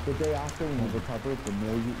God, like the day after when you recover, the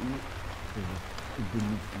meal you eat, I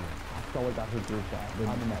saw what got her groove back.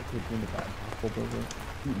 I'm in that kid's room with that Impossible Burger,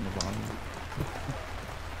 eating the ramen.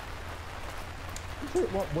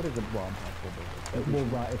 What is a raw Impossible Burger? Well,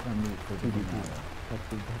 raw if I'm meat for CBD. CBD. That's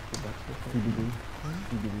the CBD.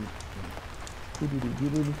 CBD. CBD. Do you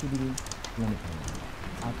believe in CBD? Let me tell you.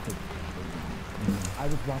 Absolutely. I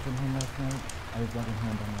was walking home last night. I was walking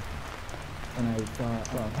home by myself. And I saw,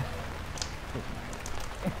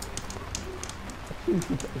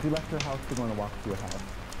 If you left your house to go on a walk to your house.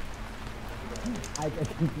 I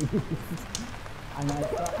get confused. And I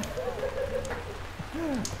saw,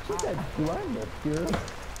 She said, do I live here?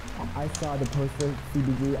 I saw the poster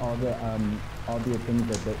CBD, all the things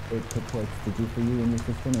that it purports to do for you in your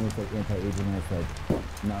system, and it's like anti-aging, and I said,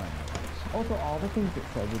 no. Also, all the things it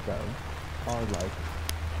says it does are like,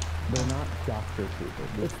 they're not doctor people.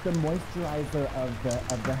 It's the moisturizer of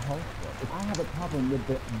the health world. If I have a problem with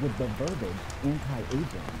the verbiage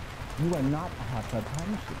anti-aging, you are not a hot tub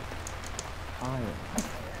time machine. I am.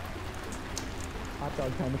 Hot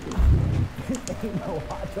dog time machine. This ain't no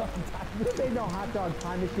hot dog time machine. This ain't no hot dog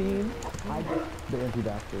time machine. The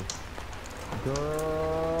anti-vaxxers.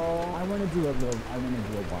 Girl. I want to do a walk.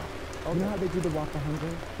 Okay. You know how they do the walk for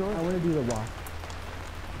hunger? Sure. I want to do the walk.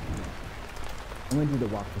 I'm going to do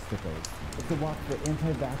the walk for sickos. It's a walk for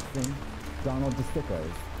anti-vaccine, Donald the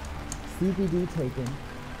sickos. CBD taken,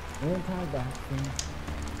 anti-vaccine,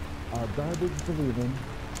 garbage believing,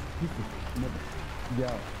 pieces of niggas.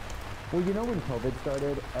 Yeah. Well, you know when COVID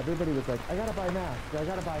started, everybody was like, I gotta buy masks, I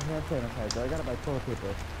gotta buy hand sanitizer, I gotta buy toilet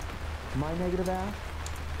paper. My negative ass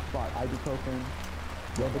bought ibuprofen,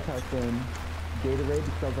 Robitussin, Gatorade,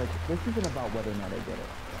 because I was like, this isn't about whether or not I get it.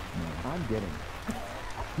 No. I'm getting it.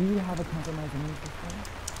 Do you have a compromised immune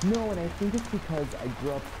system? No, and I think it's because I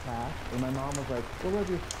grew up fast, and my mom was like, go live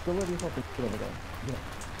yourself and shit over there. Yeah.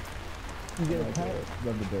 You get a Like pet?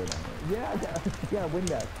 rub the dirt on it. Yeah,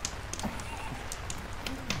 Windex.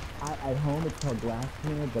 At home it's called glass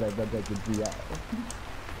cleaner, but I read like the GL.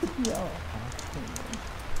 Yeah.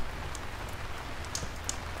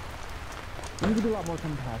 You need to be a lot more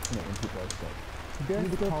compassionate when people are sick. You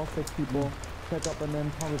need to call sick people, check up on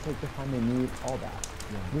them, tell them to take the time they need, all that.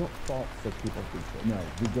 Yeah. We don't fault sick people for shit. No,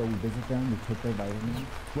 we go visit them, we take their vitamins.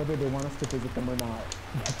 Whether they want us to visit them or not.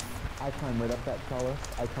 I climb right up that trellis,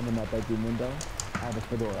 I come in that bedroom window, I have a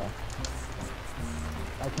fedora.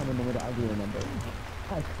 I come in the window, I do remember.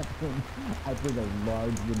 I bring a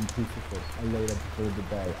large wooden crucifix. I lay it up for the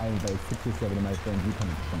day. I invite 6 or 7 of my friends. You come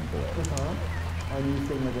to the front door. And you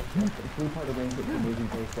sing like a three-part arrangement of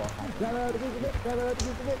Amazing Grace while happening. They're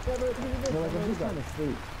like, I'm just trying to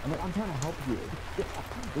sleep. I'm like, I'm trying to help you.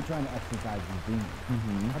 We're trying to exercise your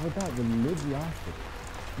demons. How about that? Religiosity.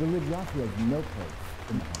 Religiosity has no place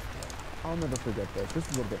in the hospital. I'll never forget this. This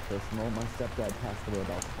is a little bit personal. My stepdad passed away of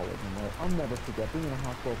alcoholism. Right? I'll never forget being in a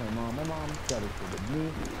hospital with my mom. My mom devastated me.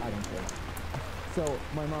 I don't care. So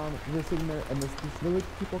my mom, we're sitting there, and these village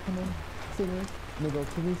people come in, singers, and they go,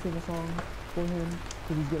 can we sing a song for him?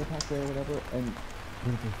 Because he's going to pass away or whatever. And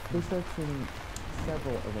they start singing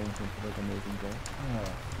several arrangements of like Amazing Grace.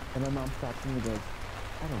 And my mom stops me and goes,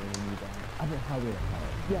 I don't really need that. I mean, how would it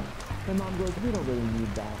help? Yeah. My mom goes, we don't really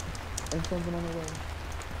need that. And sends them on their way.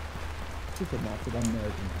 She said not to the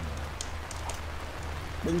American family.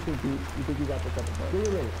 What do you think? You think you got this up in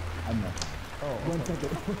there? Wait. I'm not. Oh, okay. One second.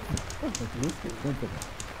 One second.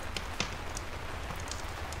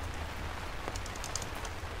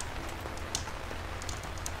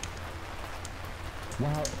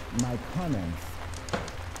 While my comments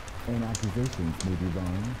and accusations may be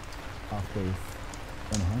wrong, off base,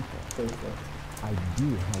 and harmful, I do,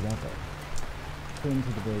 however, cling to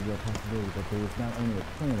the very real possibility that there is not only a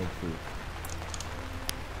kernel of truth,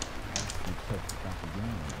 as you took Dr.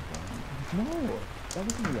 Young. No, that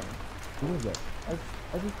wasn't young. Who is it?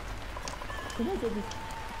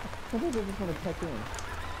 Sometimes I just want to check in.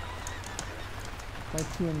 My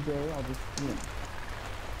TMJ, I'll just, you know.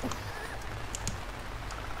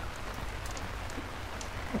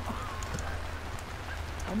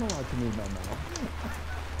 I'm allowed to move my mouth.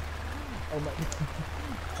 Oh my.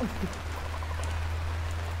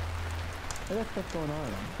 I got stuff going on.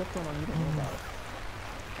 Stuff going on you don't know about.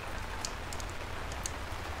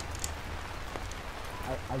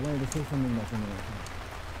 I wanted to say something about something else.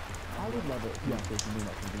 I would love it if you say something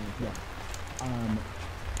about something else. Yeah.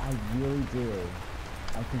 I really do.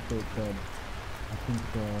 I think the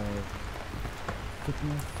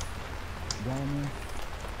sickness, wellness.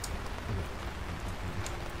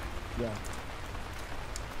 Yeah.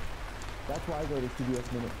 That's why I go to CBS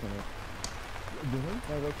Minute Clinic. Really? And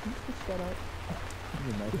I go, can you just shut up?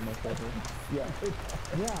 You're nice in my schedule. Yeah.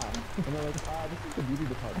 Yeah. And they're like, this is the beauty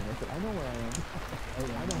department. I said, I know where I am.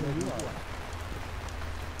 I know who you are.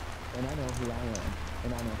 And I know who I am.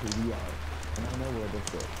 And I know who we are. And I know where this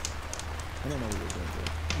is. And I know what you're going to do.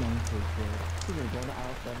 Long story short. You're going to go to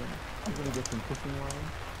aisle 7. You're going to get some fishing line.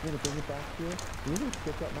 You're going to bring it back here. You're going to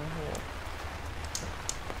stick up my hole.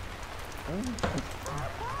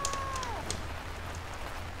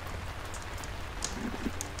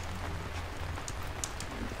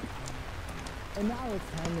 And now it's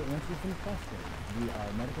time to answer some questions. We are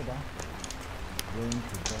medical doctors, willing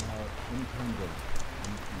to go out any kind of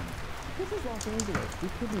This is Los Angeles. We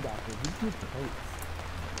could be doctors. We need coats.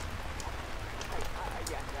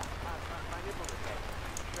 My nipple is dead.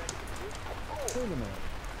 Wait a minute.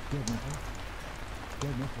 Good nipple.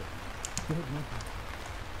 Good nipple. Good nipple.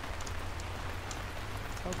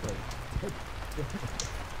 Okay.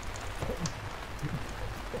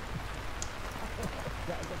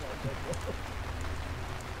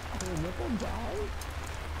 Did the nipple die?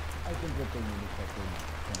 I think that they need to check their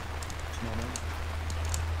moment.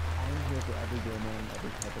 I'm here for every gay man,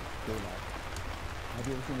 every type of gay life. Have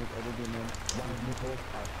you ever seen those older gay men? One nipples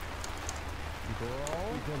are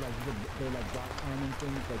girl. They're like rock climbing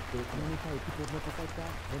things, like they're how many times people with nipples like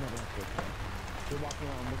that? They never have to climb. They're walking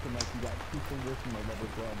around looking like you got 2 fingers from a rubber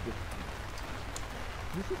glove.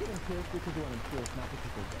 You should get them pierced because you want them pierced, not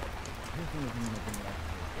because they're dead. Piercing is mean thing that I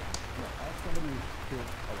can pierce. No, as somebody who's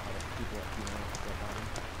pierced a lot of people at funerals with their body,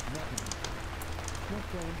 nothing. No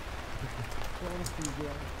pain. No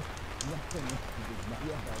anesthesia. Nothing.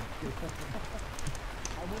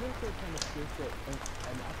 I wonder if they're trying to pierce it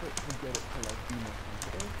an effort to get it to like be more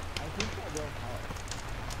sensitive. I think that will help.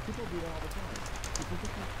 People do that all the time. People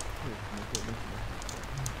just like pierce and make it more sensitive.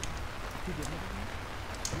 You did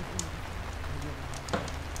that?